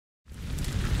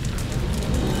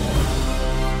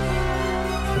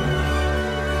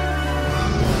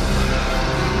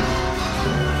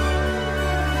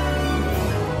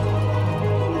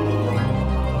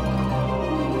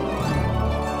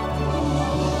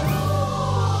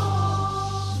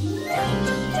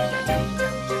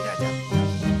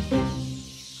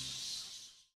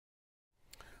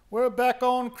 We're back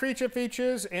on Creature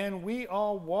Features, and we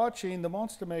are watching The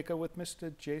Monster Maker with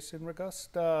Mr. Jason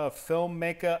Ragosta,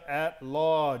 filmmaker at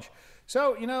large.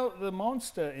 So, you know, the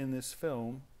monster in this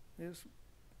film is,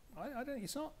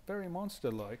 he's not very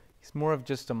monster-like. He's more of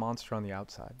just a monster on the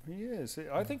outside. He is.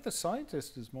 I think the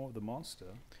scientist is more of the monster.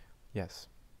 Yes,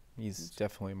 he's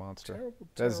definitely a monster. Terrible,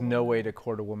 There's no way to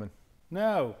court a woman.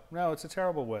 No, it's a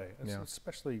terrible way. Yeah.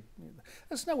 Especially,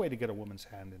 there's no way to get a woman's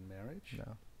hand in marriage.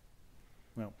 No.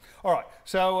 No. All right.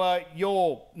 So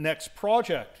your next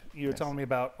project you're telling me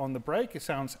about on the break, it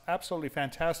sounds absolutely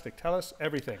fantastic. Tell us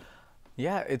everything.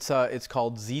 Yeah, it's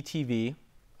called ZTV.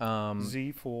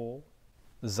 Z for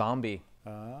zombie.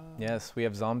 Ah. Yes, we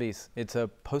have zombies. It's a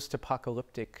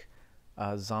post-apocalyptic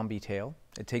zombie tale.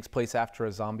 It takes place after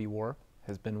a zombie war.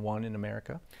 has been won in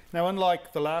America. Now,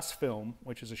 unlike the last film,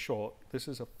 which is a short, this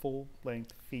is a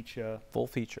full-length feature. Full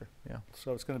feature, yeah.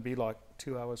 So it's going to be like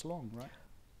 2 hours long, right?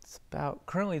 It's about,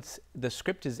 currently the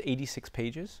script is 86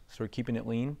 pages, so we're keeping it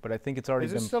lean, but I think it's already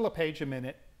been... Is it still a page a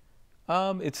minute?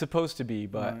 It's supposed to be,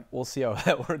 but we'll see how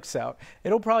that works out.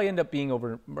 It'll probably end up being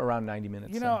around 90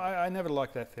 minutes. You know, I never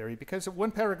liked that theory, because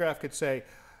one paragraph could say,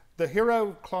 the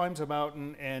hero climbs a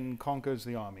mountain and conquers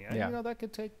the army. And, you know, that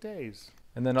could take days.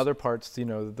 And then other parts, you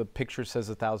know, the picture says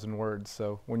 1,000 words.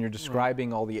 So when you're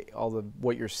describing all the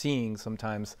what you're seeing,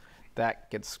 sometimes that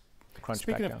gets crunched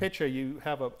back down. Speaking of picture, you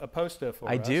have a poster for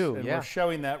us. I do, and yeah. We're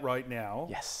showing that right now.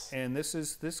 Yes. And this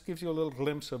gives you a little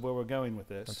glimpse of where we're going with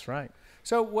this. That's right.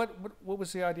 So what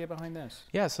was the idea behind this?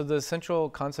 Yeah, so the central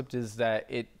concept is that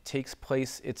it takes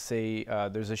place, it's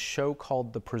there's a show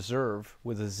called The Preserve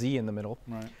with a Z in the middle.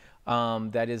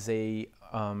 Right. That is a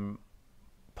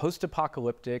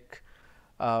post-apocalyptic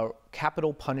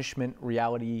capital punishment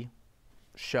reality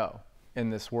show in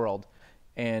this world.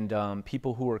 And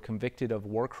people who are convicted of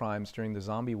war crimes during the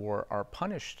zombie war are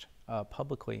punished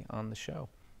publicly on the show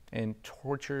and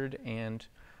tortured and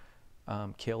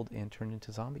killed and turned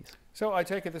into zombies. So I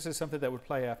take it this is something that would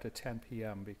play after 10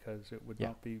 p.m. because it would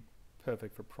not be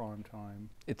perfect for prime time.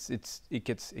 It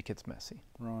gets messy.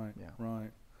 Right. Yeah.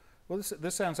 Right. Well,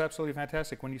 this sounds absolutely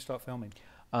fantastic. When do you start filming?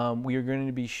 We are going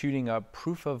to be shooting a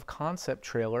proof of concept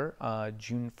trailer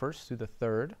June 1st through the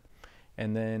 3rd,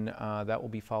 and then that will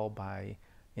be followed by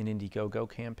an Indiegogo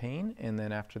campaign, and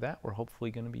then after that, we're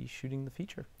hopefully going to be shooting the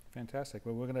feature. Fantastic.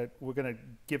 Well, we're gonna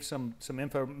give some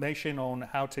information on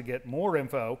how to get more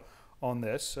info on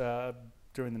this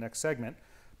during the next segment.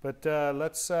 But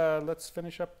let's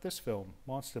finish up this film,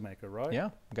 Monster Maker, right? Yeah,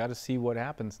 got to see what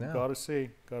happens now. Got to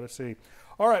see.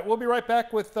 All right, we'll be right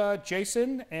back with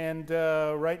Jason, and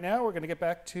right now we're going to get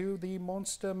back to the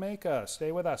Monster Maker.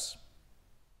 Stay with us.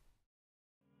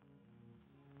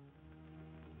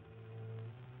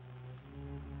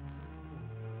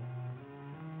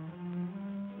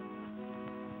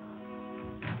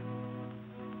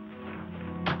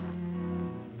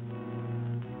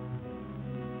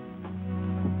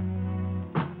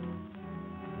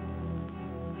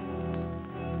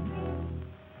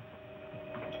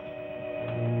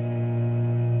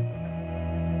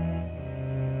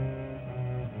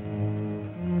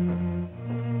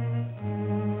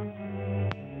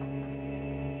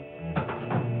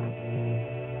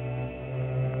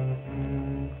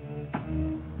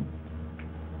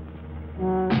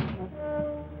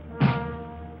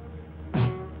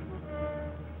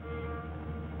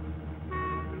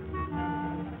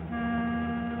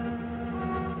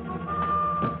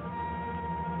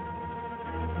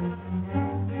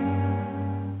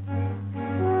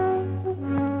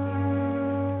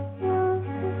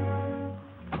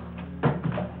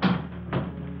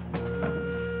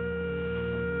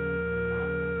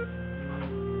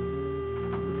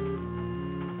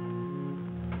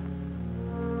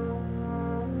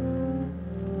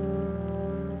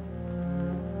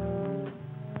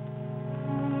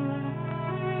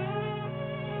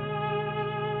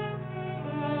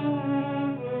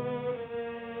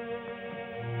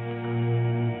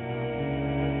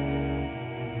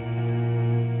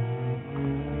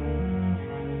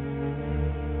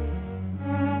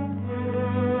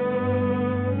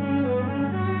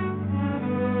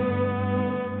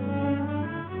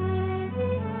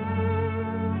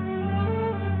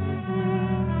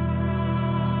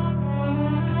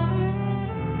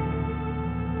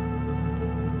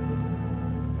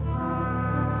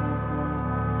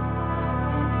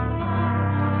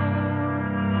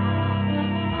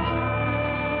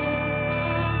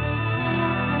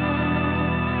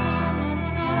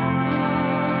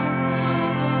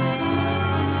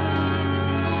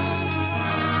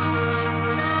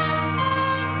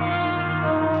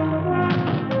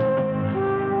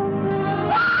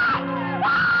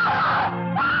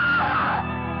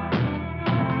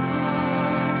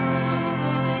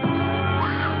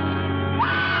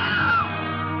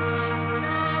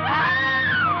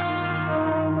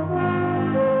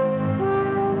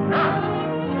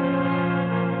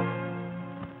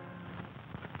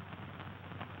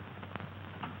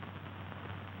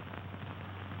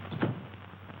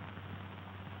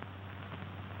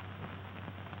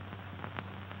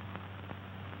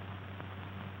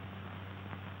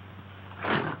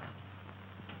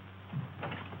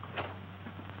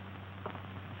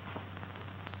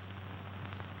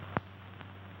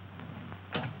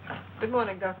 Good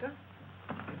morning, Doctor.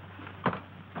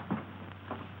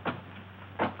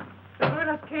 The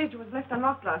murderer's cage was left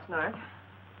unlocked last night.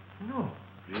 No,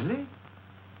 really?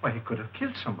 Why, he could have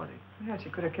killed somebody. Yes, he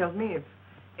could have killed me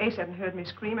Ace hadn't heard me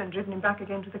scream and driven him back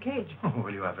again to the cage. Oh,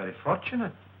 well, you are very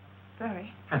fortunate.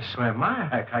 Very. And so am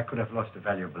I. I could have lost a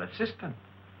valuable assistant.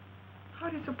 How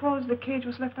do you suppose the cage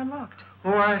was left unlocked?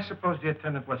 Oh, I suppose the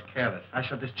attendant was careless. I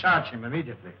shall discharge him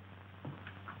immediately.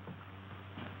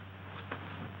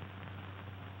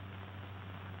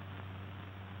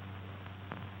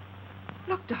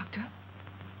 Look, Doctor.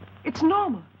 It's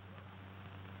normal.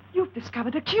 You've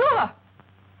discovered a cure.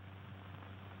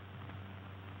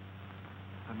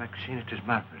 Maxine, it is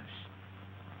marvelous.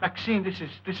 Maxine, this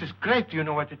is great. Do you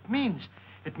know what it means?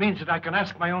 It means that I can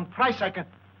ask my own price. I can...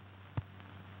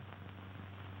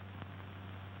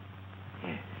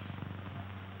 Yes.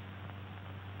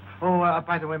 Oh,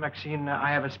 by the way, Maxine,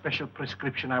 I have a special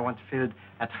prescription I want filled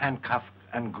at Hancock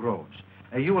and Groves.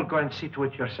 You will go and see to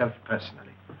it yourself personally.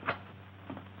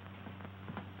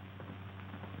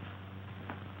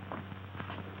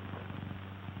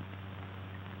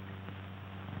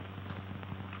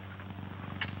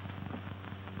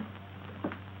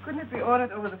 Couldn't it be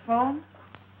ordered over the phone?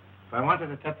 If I wanted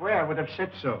it that way, I would have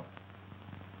said so.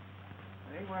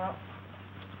 Very well.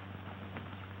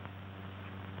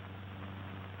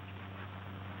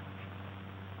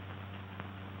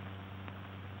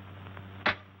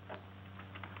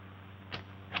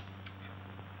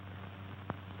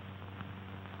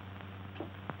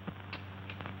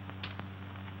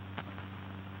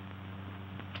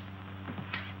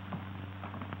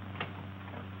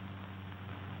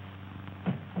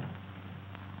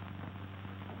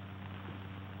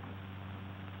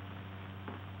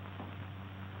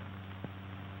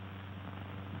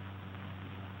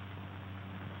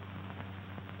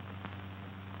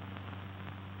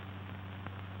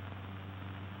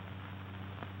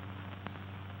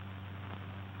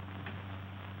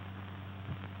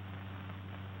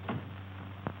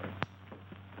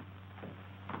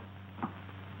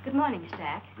 Good morning, Mr.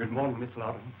 Ack. Good morning, Miss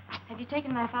Lawrence. Have you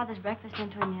taken my father's breakfast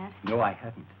into him yet? No, I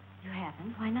haven't. You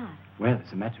haven't? Why not? Well,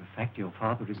 as a matter of fact, your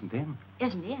father isn't in.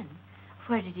 Isn't in?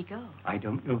 Where did he go? I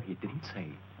don't know. He didn't say.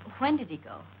 When did he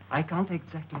go? I can't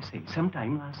exactly say.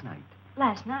 Sometime last night.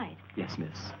 Last night? Yes,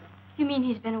 miss. You mean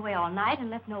he's been away all night and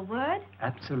left no word?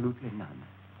 Absolutely none.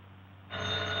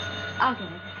 I'll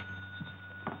get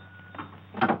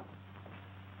it.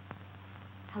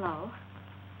 Hello?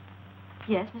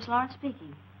 Yes, Miss Lawrence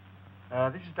speaking.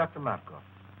 This is Dr. Markov.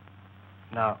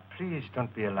 Now, please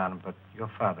don't be alarmed, but your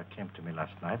father came to me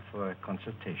last night for a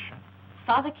consultation.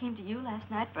 Father came to you last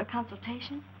night for a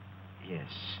consultation? Yes.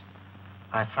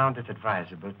 I found it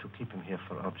advisable to keep him here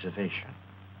for observation.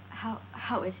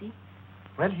 How is he?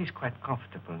 Well, he's quite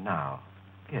comfortable now.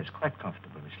 Yes, quite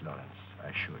comfortable, Miss Lawrence, I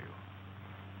assure you.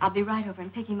 I'll be right over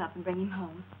and pick him up and bring him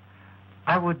home.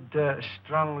 I would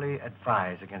strongly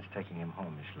advise against taking him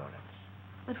home, Miss Lawrence.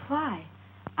 But why?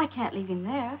 I can't leave him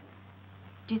there.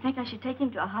 Do you think I should take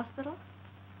him to a hospital?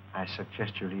 I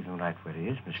suggest you leave him right where he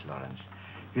is, Miss Lawrence.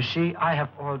 You see, I have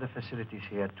all the facilities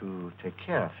here to take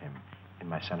care of him in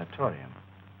my sanatorium.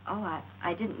 Oh,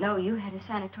 I didn't know you had a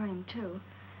sanatorium, too.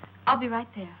 I'll be right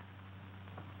there.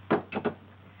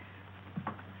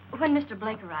 When Mr.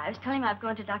 Blake arrives, tell him I've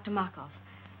gone to Dr. Markov's,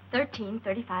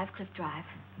 1335 Cliff Drive.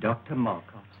 Dr.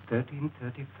 Markov's,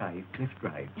 1335 Cliff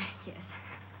Drive. Yes.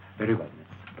 Very well, miss.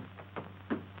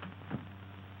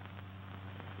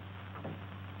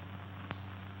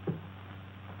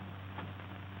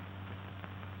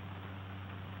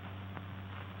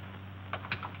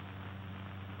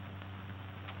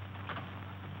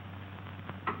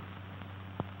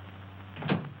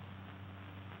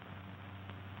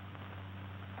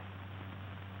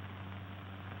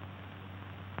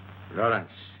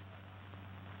 Lawrence,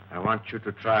 I want you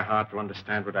to try hard to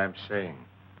understand what I'm saying.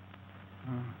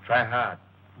 Try hard.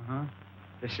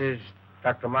 This is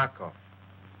Dr. Markov.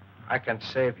 I can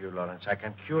save you, Lawrence. I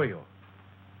can cure you.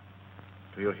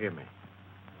 Do you hear me?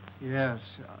 Yes,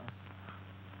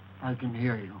 I can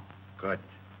hear you. Good.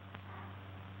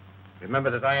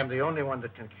 Remember that I am the only one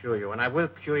that can cure you, and I will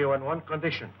cure you on one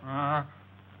condition. A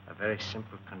very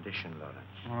simple condition,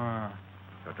 Lawrence.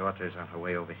 Your daughter is on her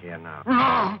way over here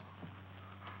now.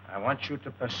 I want you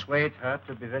to persuade her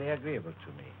to be very agreeable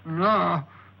to me. No.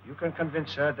 You can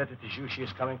convince her that it is you she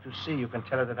is coming to see. You can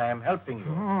tell her that I am helping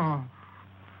you.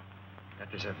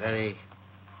 That is a very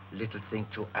little thing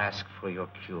to ask for your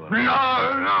cure.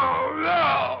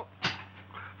 No.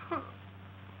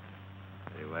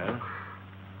 Very well.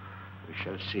 We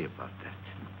shall see about that.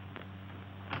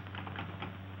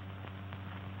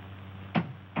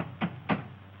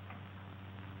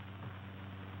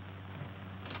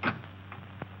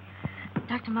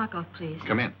 Dr. Markov, please.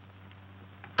 Come in.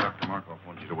 Dr. Markov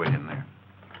wants you to wait in there.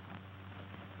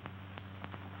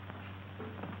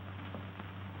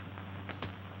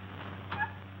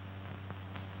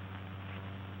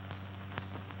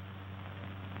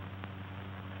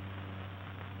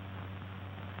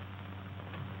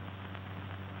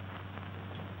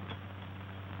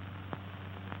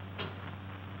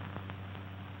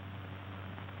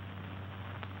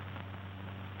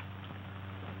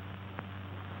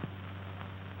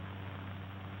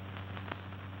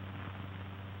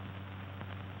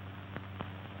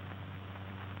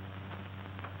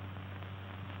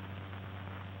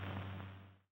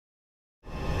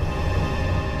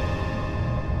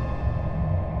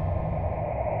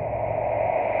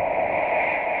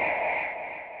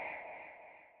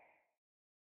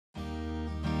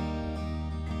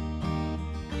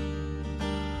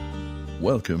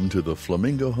 Welcome to the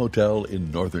Flamingo Hotel in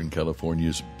Northern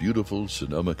California's beautiful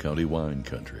Sonoma County wine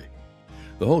country.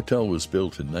 The hotel was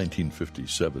built in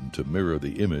 1957 to mirror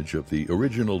the image of the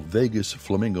original Vegas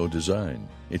Flamingo design.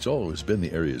 It's always been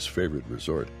the area's favorite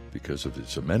resort because of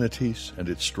its amenities and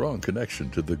its strong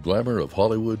connection to the glamour of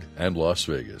Hollywood and Las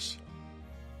Vegas.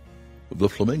 The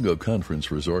Flamingo Conference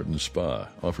Resort and Spa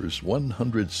offers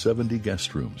 170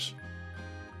 guest rooms.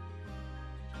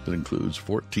 It includes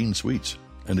 14 suites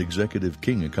and executive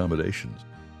king accommodations.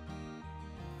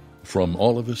 From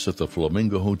all of us at the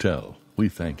Flamingo Hotel, we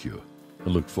thank you and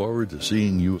look forward to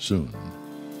seeing you soon.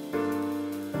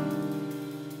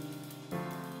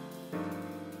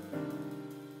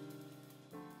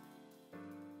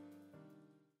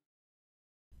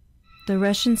 The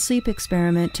Russian sleep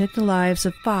experiment took the lives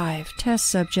of 5 test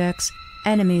subjects,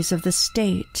 enemies of the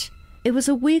state. It was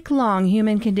a week-long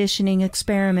human conditioning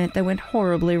experiment that went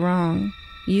horribly wrong.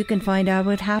 You can find out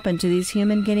what happened to these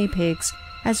human guinea pigs,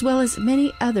 as well as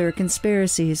many other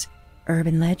conspiracies,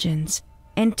 urban legends,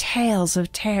 and tales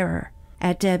of terror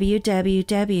at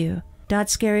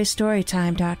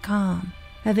www.scarystorytime.com.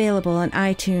 Available on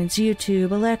iTunes, YouTube,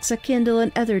 Alexa, Kindle,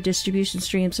 and other distribution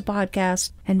streams of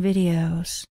podcasts and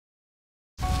videos.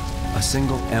 A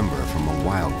single ember from a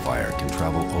wildfire can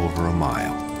travel over a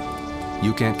mile.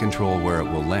 You can't control where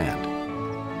it will land,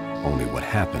 only what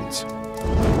happens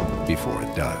before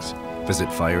it does. Visit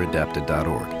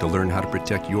fireadapted.org to learn how to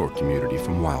protect your community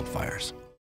from wildfires.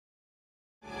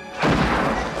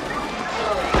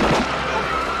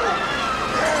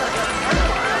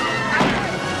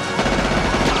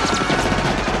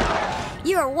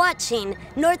 You're watching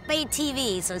North Bay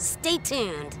TV, so stay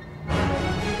tuned.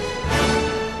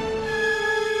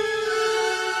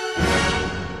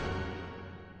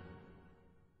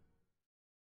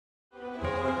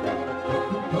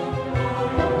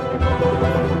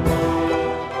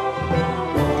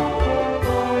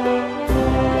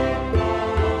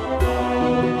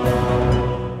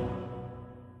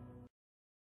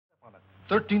 On it.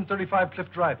 1335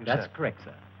 Cliff Drive, you said? That's correct,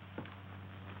 sir.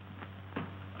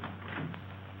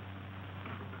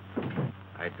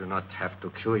 I do not have to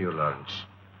cure you, Lawrence,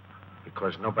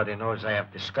 because nobody knows I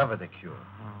have discovered the cure.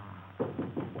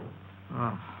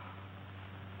 Oh.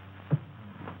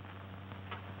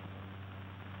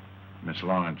 Miss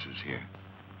Lawrence is here.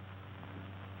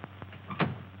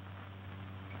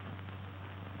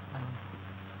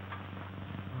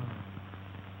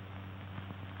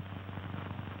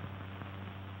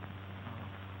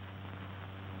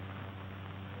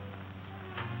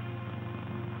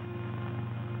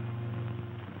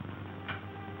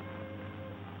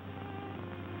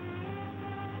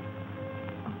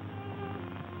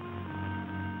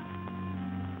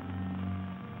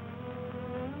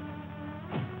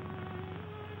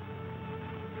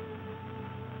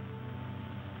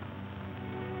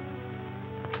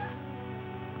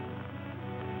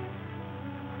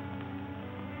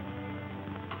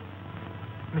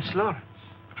 Miss Lawrence.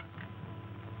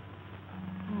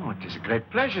 Oh, it is a great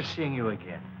pleasure seeing you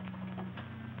again.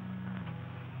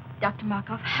 Dr.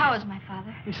 Markov, how is my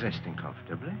father? He's resting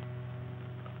comfortably.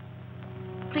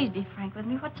 Please be frank with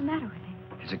me. What's the matter with him?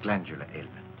 It is a glandular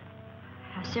ailment.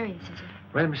 How serious is it?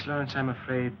 Well, Miss Lawrence, I'm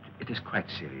afraid it is quite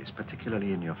serious,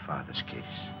 particularly in your father's case.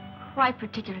 Why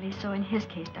particularly so in his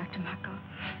case, Dr. Markov?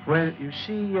 Well, you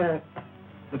see, the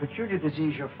peculiar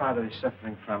disease your father is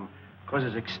suffering from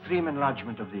causes extreme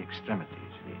enlargement of the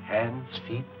extremities, the hands,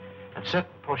 feet, and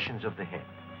certain portions of the head.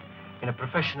 In a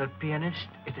professional pianist,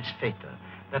 it is fatal.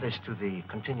 That is to the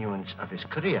continuance of his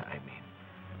career, I mean.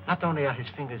 Not only are his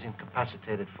fingers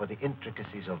incapacitated for the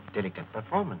intricacies of delicate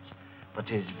performance, but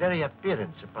his very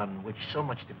appearance, upon which so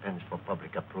much depends for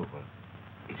public approval,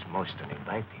 is most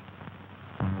uninviting.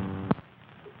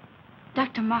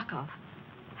 Dr. Markov,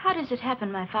 how does it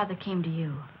happen my father came to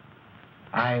you?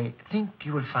 I think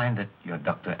you will find that your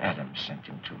Dr. Adams sent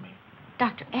him to me.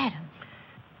 Dr. Adams?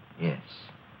 Yes.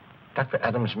 Dr.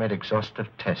 Adams made exhaustive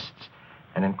tests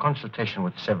and in consultation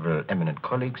with several eminent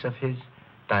colleagues of his,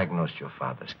 diagnosed your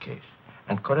father's case,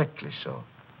 and correctly so,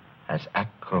 as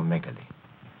acromegaly.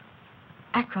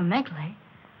 Acromegaly?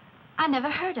 I never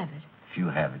heard of it. Few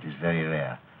have. It is very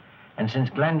rare. And since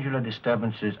glandular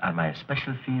disturbances are my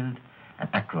special field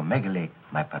and acromegaly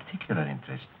my particular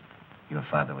interest, your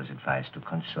father was advised to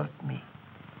consult me.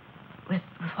 With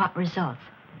what results?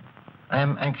 I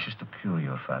am anxious to cure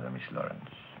your father, Miss Lawrence.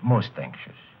 Most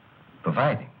anxious.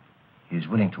 Providing he is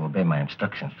willing to obey my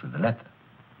instructions to the letter.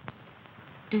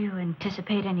 Do you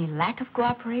anticipate any lack of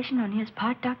cooperation on his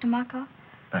part, Dr. Markov?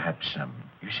 Perhaps some.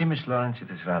 You see, Miss Lawrence, it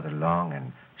is rather long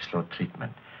and slow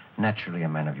treatment. Naturally, a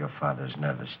man of your father's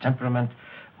nervous temperament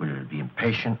will be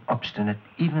impatient, obstinate,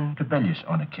 even rebellious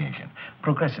on occasion.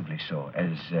 Progressively so,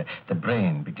 as the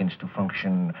brain begins to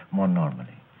function more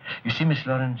normally. You see, Miss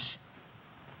Lawrence,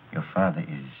 your father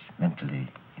is mentally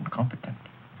incompetent.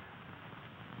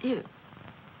 You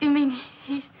mean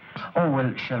he's... Oh,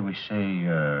 well, shall we say,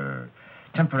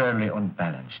 temporarily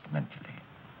unbalanced mentally.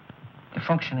 The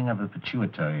functioning of the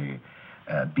pituitary,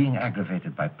 being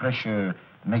aggravated by pressure,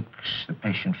 makes the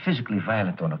patient physically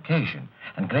violent on occasion,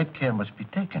 and great care must be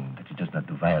taken that he does not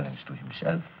do violence to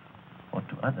himself or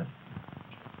to others.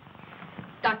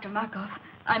 Dr. Markov,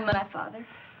 I'm my father.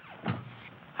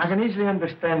 I can easily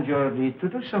understand your need to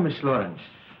do so, Miss Lawrence,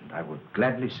 and I would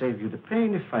gladly save you the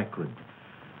pain if I could.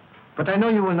 But I know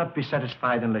you will not be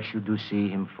satisfied unless you do see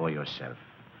him for yourself.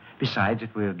 Besides,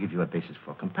 it will give you a basis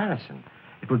for comparison.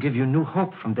 It will give you new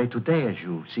hope from day to day as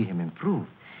you see him improve.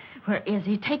 Where is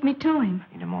he? Take me to him.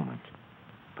 In a moment.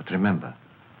 But remember,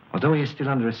 although he is still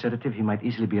under a sedative, he might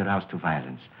easily be aroused to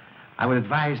violence. I would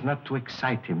advise not to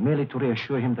excite him, merely to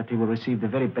reassure him that he will receive the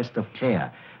very best of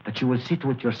care, that you will see to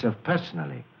it yourself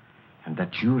personally, and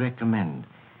that you recommend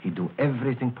he do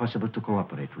everything possible to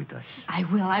cooperate with us. I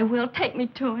will. Take me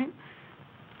to him.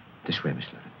 This way, Miss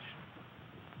Lawrence.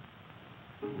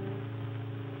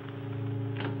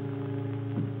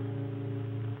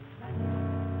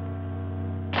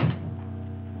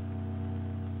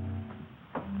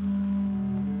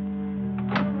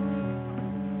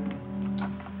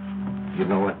 You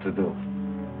know what to do.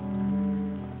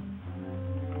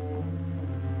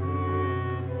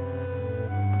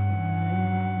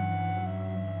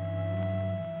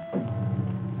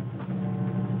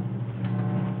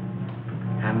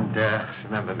 And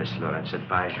remember, Miss Lawrence,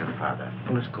 advise your father.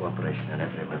 Fullest cooperation in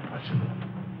every way possible.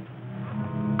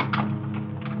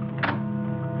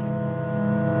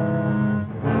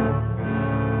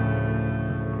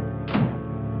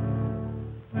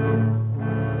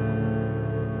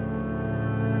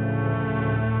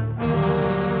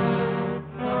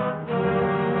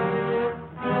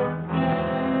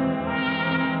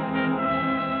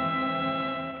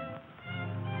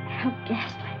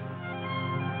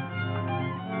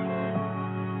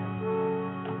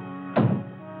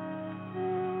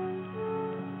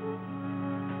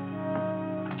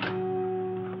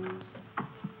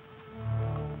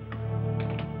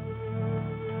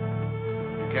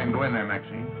 Can't go in there,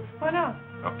 Maxine. Why not?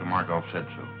 Dr. Markov said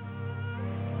so.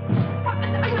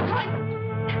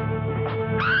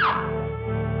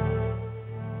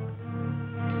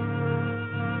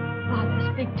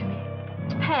 Father, speak to me.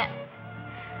 It's Pat.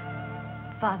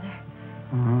 Father.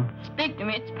 Speak to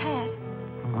me. It's Pat.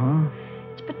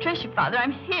 It's Patricia, Father.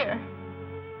 I'm here.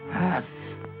 Pat.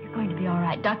 You're going to be all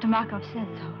right. Dr. Markov said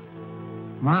so.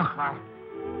 Markov.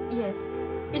 Yes.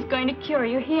 He's going to cure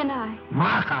you, he and I.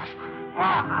 Markov.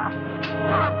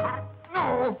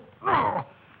 No.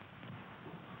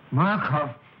 Markov.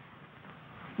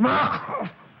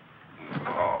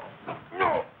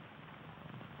 No.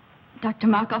 Dr.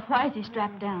 Markov, why is he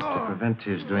strapped down? To prevent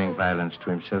his doing violence to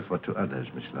himself or to others,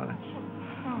 Miss Lawrence.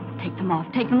 Take them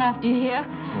off. Take them off, do you hear?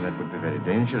 Well, that would be very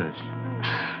dangerous.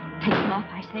 Take them off,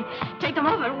 I say. Take them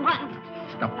off at once.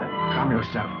 Stop that. Calm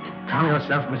yourself. Calm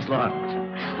yourself, Miss Lawrence.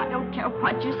 I don't care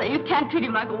what you say. You can't treat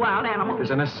him like a wild animal. There's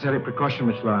a necessary precaution,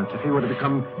 Miss Lawrence. If he were to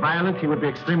become violent, he would be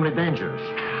extremely dangerous.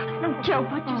 I don't care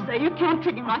what you say. You can't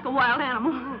treat him like a wild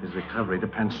animal. His recovery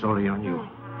depends solely on you.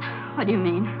 What do you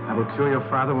mean? I will cure your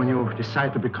father when you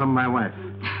decide to become my wife.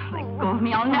 Let go of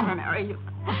me. I'll never marry you.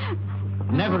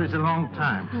 Never is a long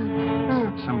time.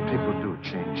 Some people do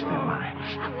change their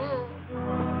minds.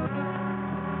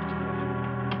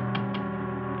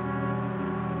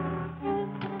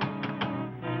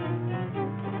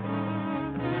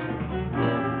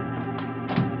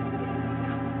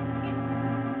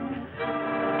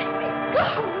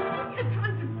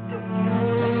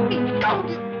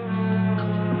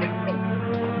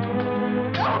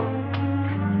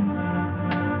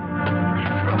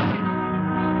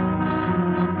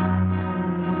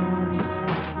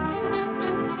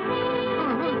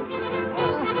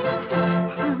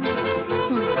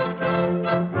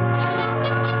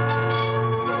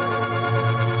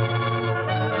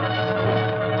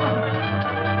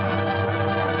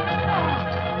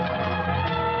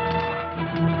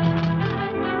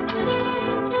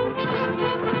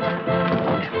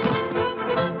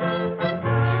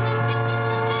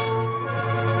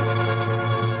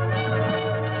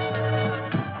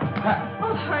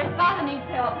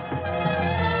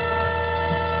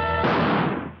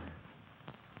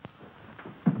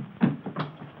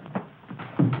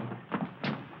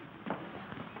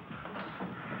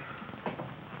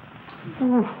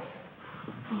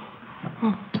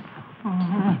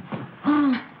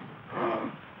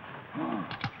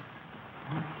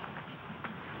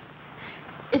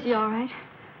 Is he all right?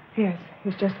 Yes,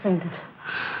 he's just fainted.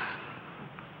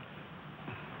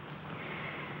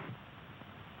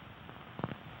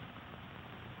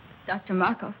 Dr.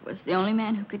 Markov was the only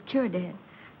man who could cure Dad.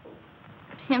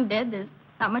 With him dead, there's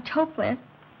not much hope left.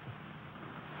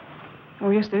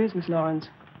 Oh, yes, there is, Miss Lawrence.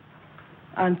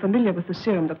 I'm familiar with the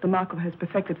serum Dr. Markov has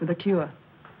perfected for the cure.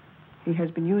 He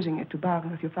has been using it to bargain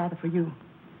with your father for you.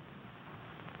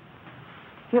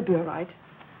 He'll be all right.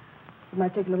 It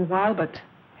might take a little while, but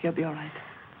he'll be all right.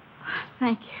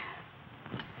 Thank you.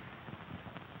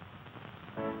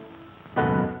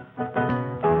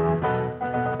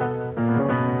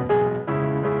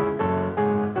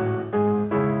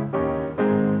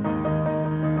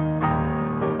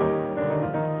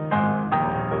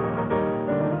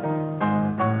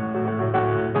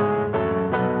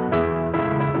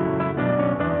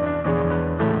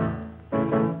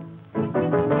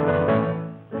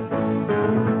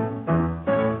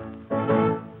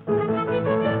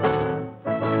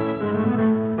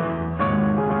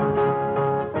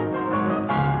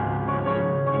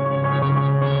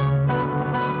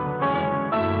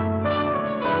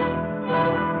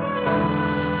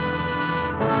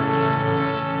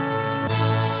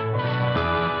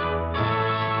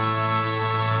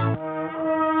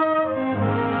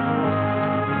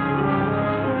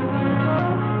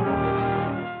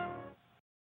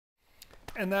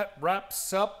 And that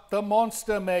wraps up The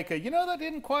Monster Maker. You know, that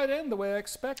didn't quite end the way I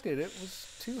expected. It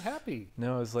was too happy.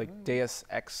 No, it was like Deus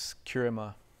Ex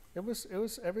Curima. It was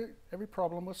every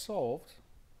problem was solved.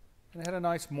 And it had a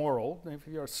nice moral. If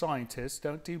you're a scientist,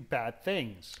 don't do bad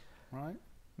things, right?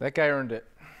 That guy earned it.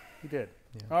 He did.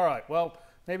 Yeah. All right, well,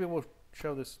 maybe we'll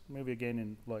show this movie again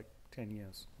in like 10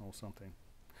 years or something.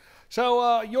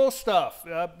 So your stuff,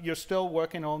 you're still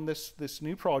working on this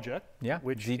new project,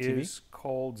 which ZTV. is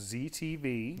called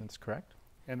ZTV. That's correct.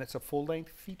 And it's a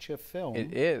full-length feature film.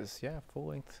 It is, yeah,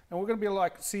 full-length. And we're going to be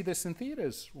like see this in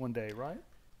theaters one day, right?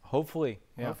 Hopefully,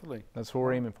 yeah. Hopefully. That's what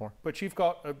we're aiming for. But you've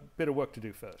got a bit of work to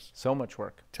do first. So much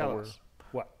work. Tell us.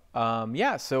 What?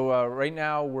 Yeah, so right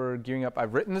now we're gearing up.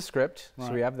 I've written the script,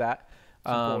 so we have that.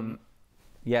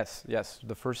 Yes,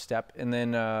 the first step. And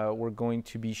then we're going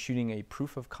to be shooting a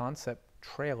proof of concept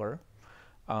trailer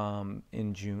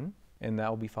in June, and that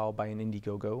will be followed by an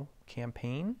Indiegogo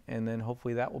campaign, and then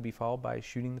hopefully that will be followed by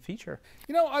shooting the feature.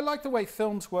 You know, I like the way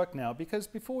films work now, because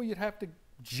before you'd have to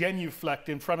genuflect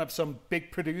in front of some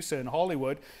big producer in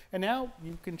Hollywood, and now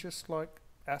you can just like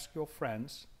ask your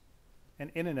friends and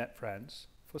internet friends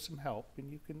for some help,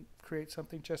 and you can create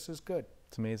something just as good.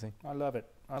 It's amazing. I love it.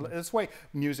 That's the way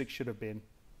music should have been.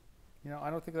 You know, I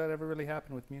don't think that ever really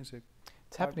happened with music.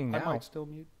 It's happening now. I might still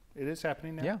mute. It is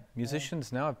happening now? Yeah,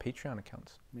 musicians now have Patreon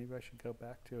accounts. Maybe I should go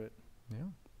back to it. Yeah.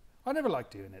 I never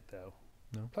liked doing it, though.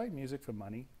 No. Playing music for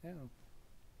money,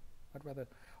 I'd rather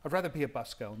be a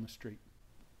busker on the street,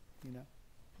 you know,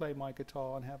 play my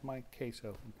guitar and have my case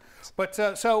open. But,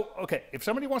 okay, if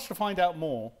somebody wants to find out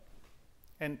more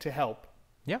and to help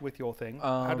with your thing,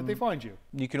 how did they find you?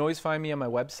 You can always find me on my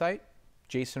website,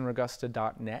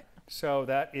 jasonragosta.net. So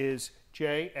that is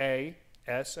JASON.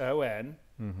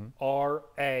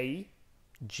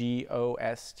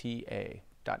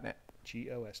 RAGOSTA.net.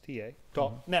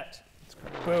 GOSTA.net.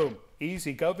 Boom.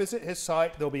 Easy. Go visit his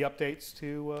site. There'll be updates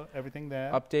to everything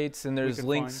there. Updates, and there's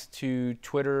links to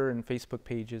Twitter and Facebook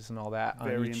pages and all that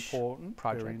very on each important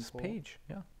project's page.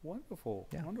 Yeah. Wonderful.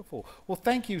 Yeah. Wonderful. Well,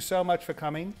 thank you so much for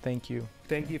coming. Thank you.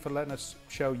 Thank you for letting us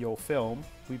show your film.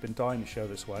 We've been dying to show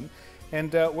this one.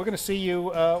 And we're going to see you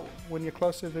when you're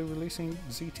closer to releasing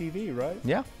ZTV, right?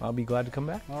 Yeah, I'll be glad to come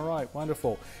back. All right,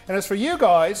 wonderful. And as for you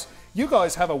guys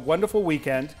have a wonderful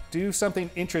weekend. Do something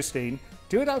interesting.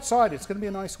 Do it outside. It's going to be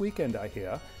a nice weekend, I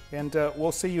hear. And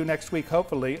we'll see you next week,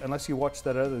 hopefully, unless you watch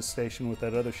that other station with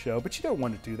that other show. But you don't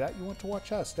want to do that. You want to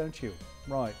watch us, don't you?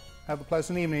 Right. Have a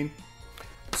pleasant evening.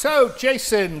 So,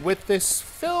 Jason, with this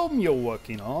film you're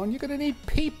working on, you're going to need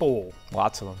people.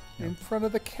 Lots of them. Yeah. In front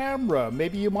of the camera.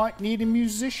 Maybe you might need a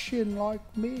musician like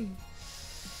me.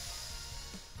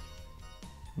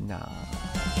 Nah.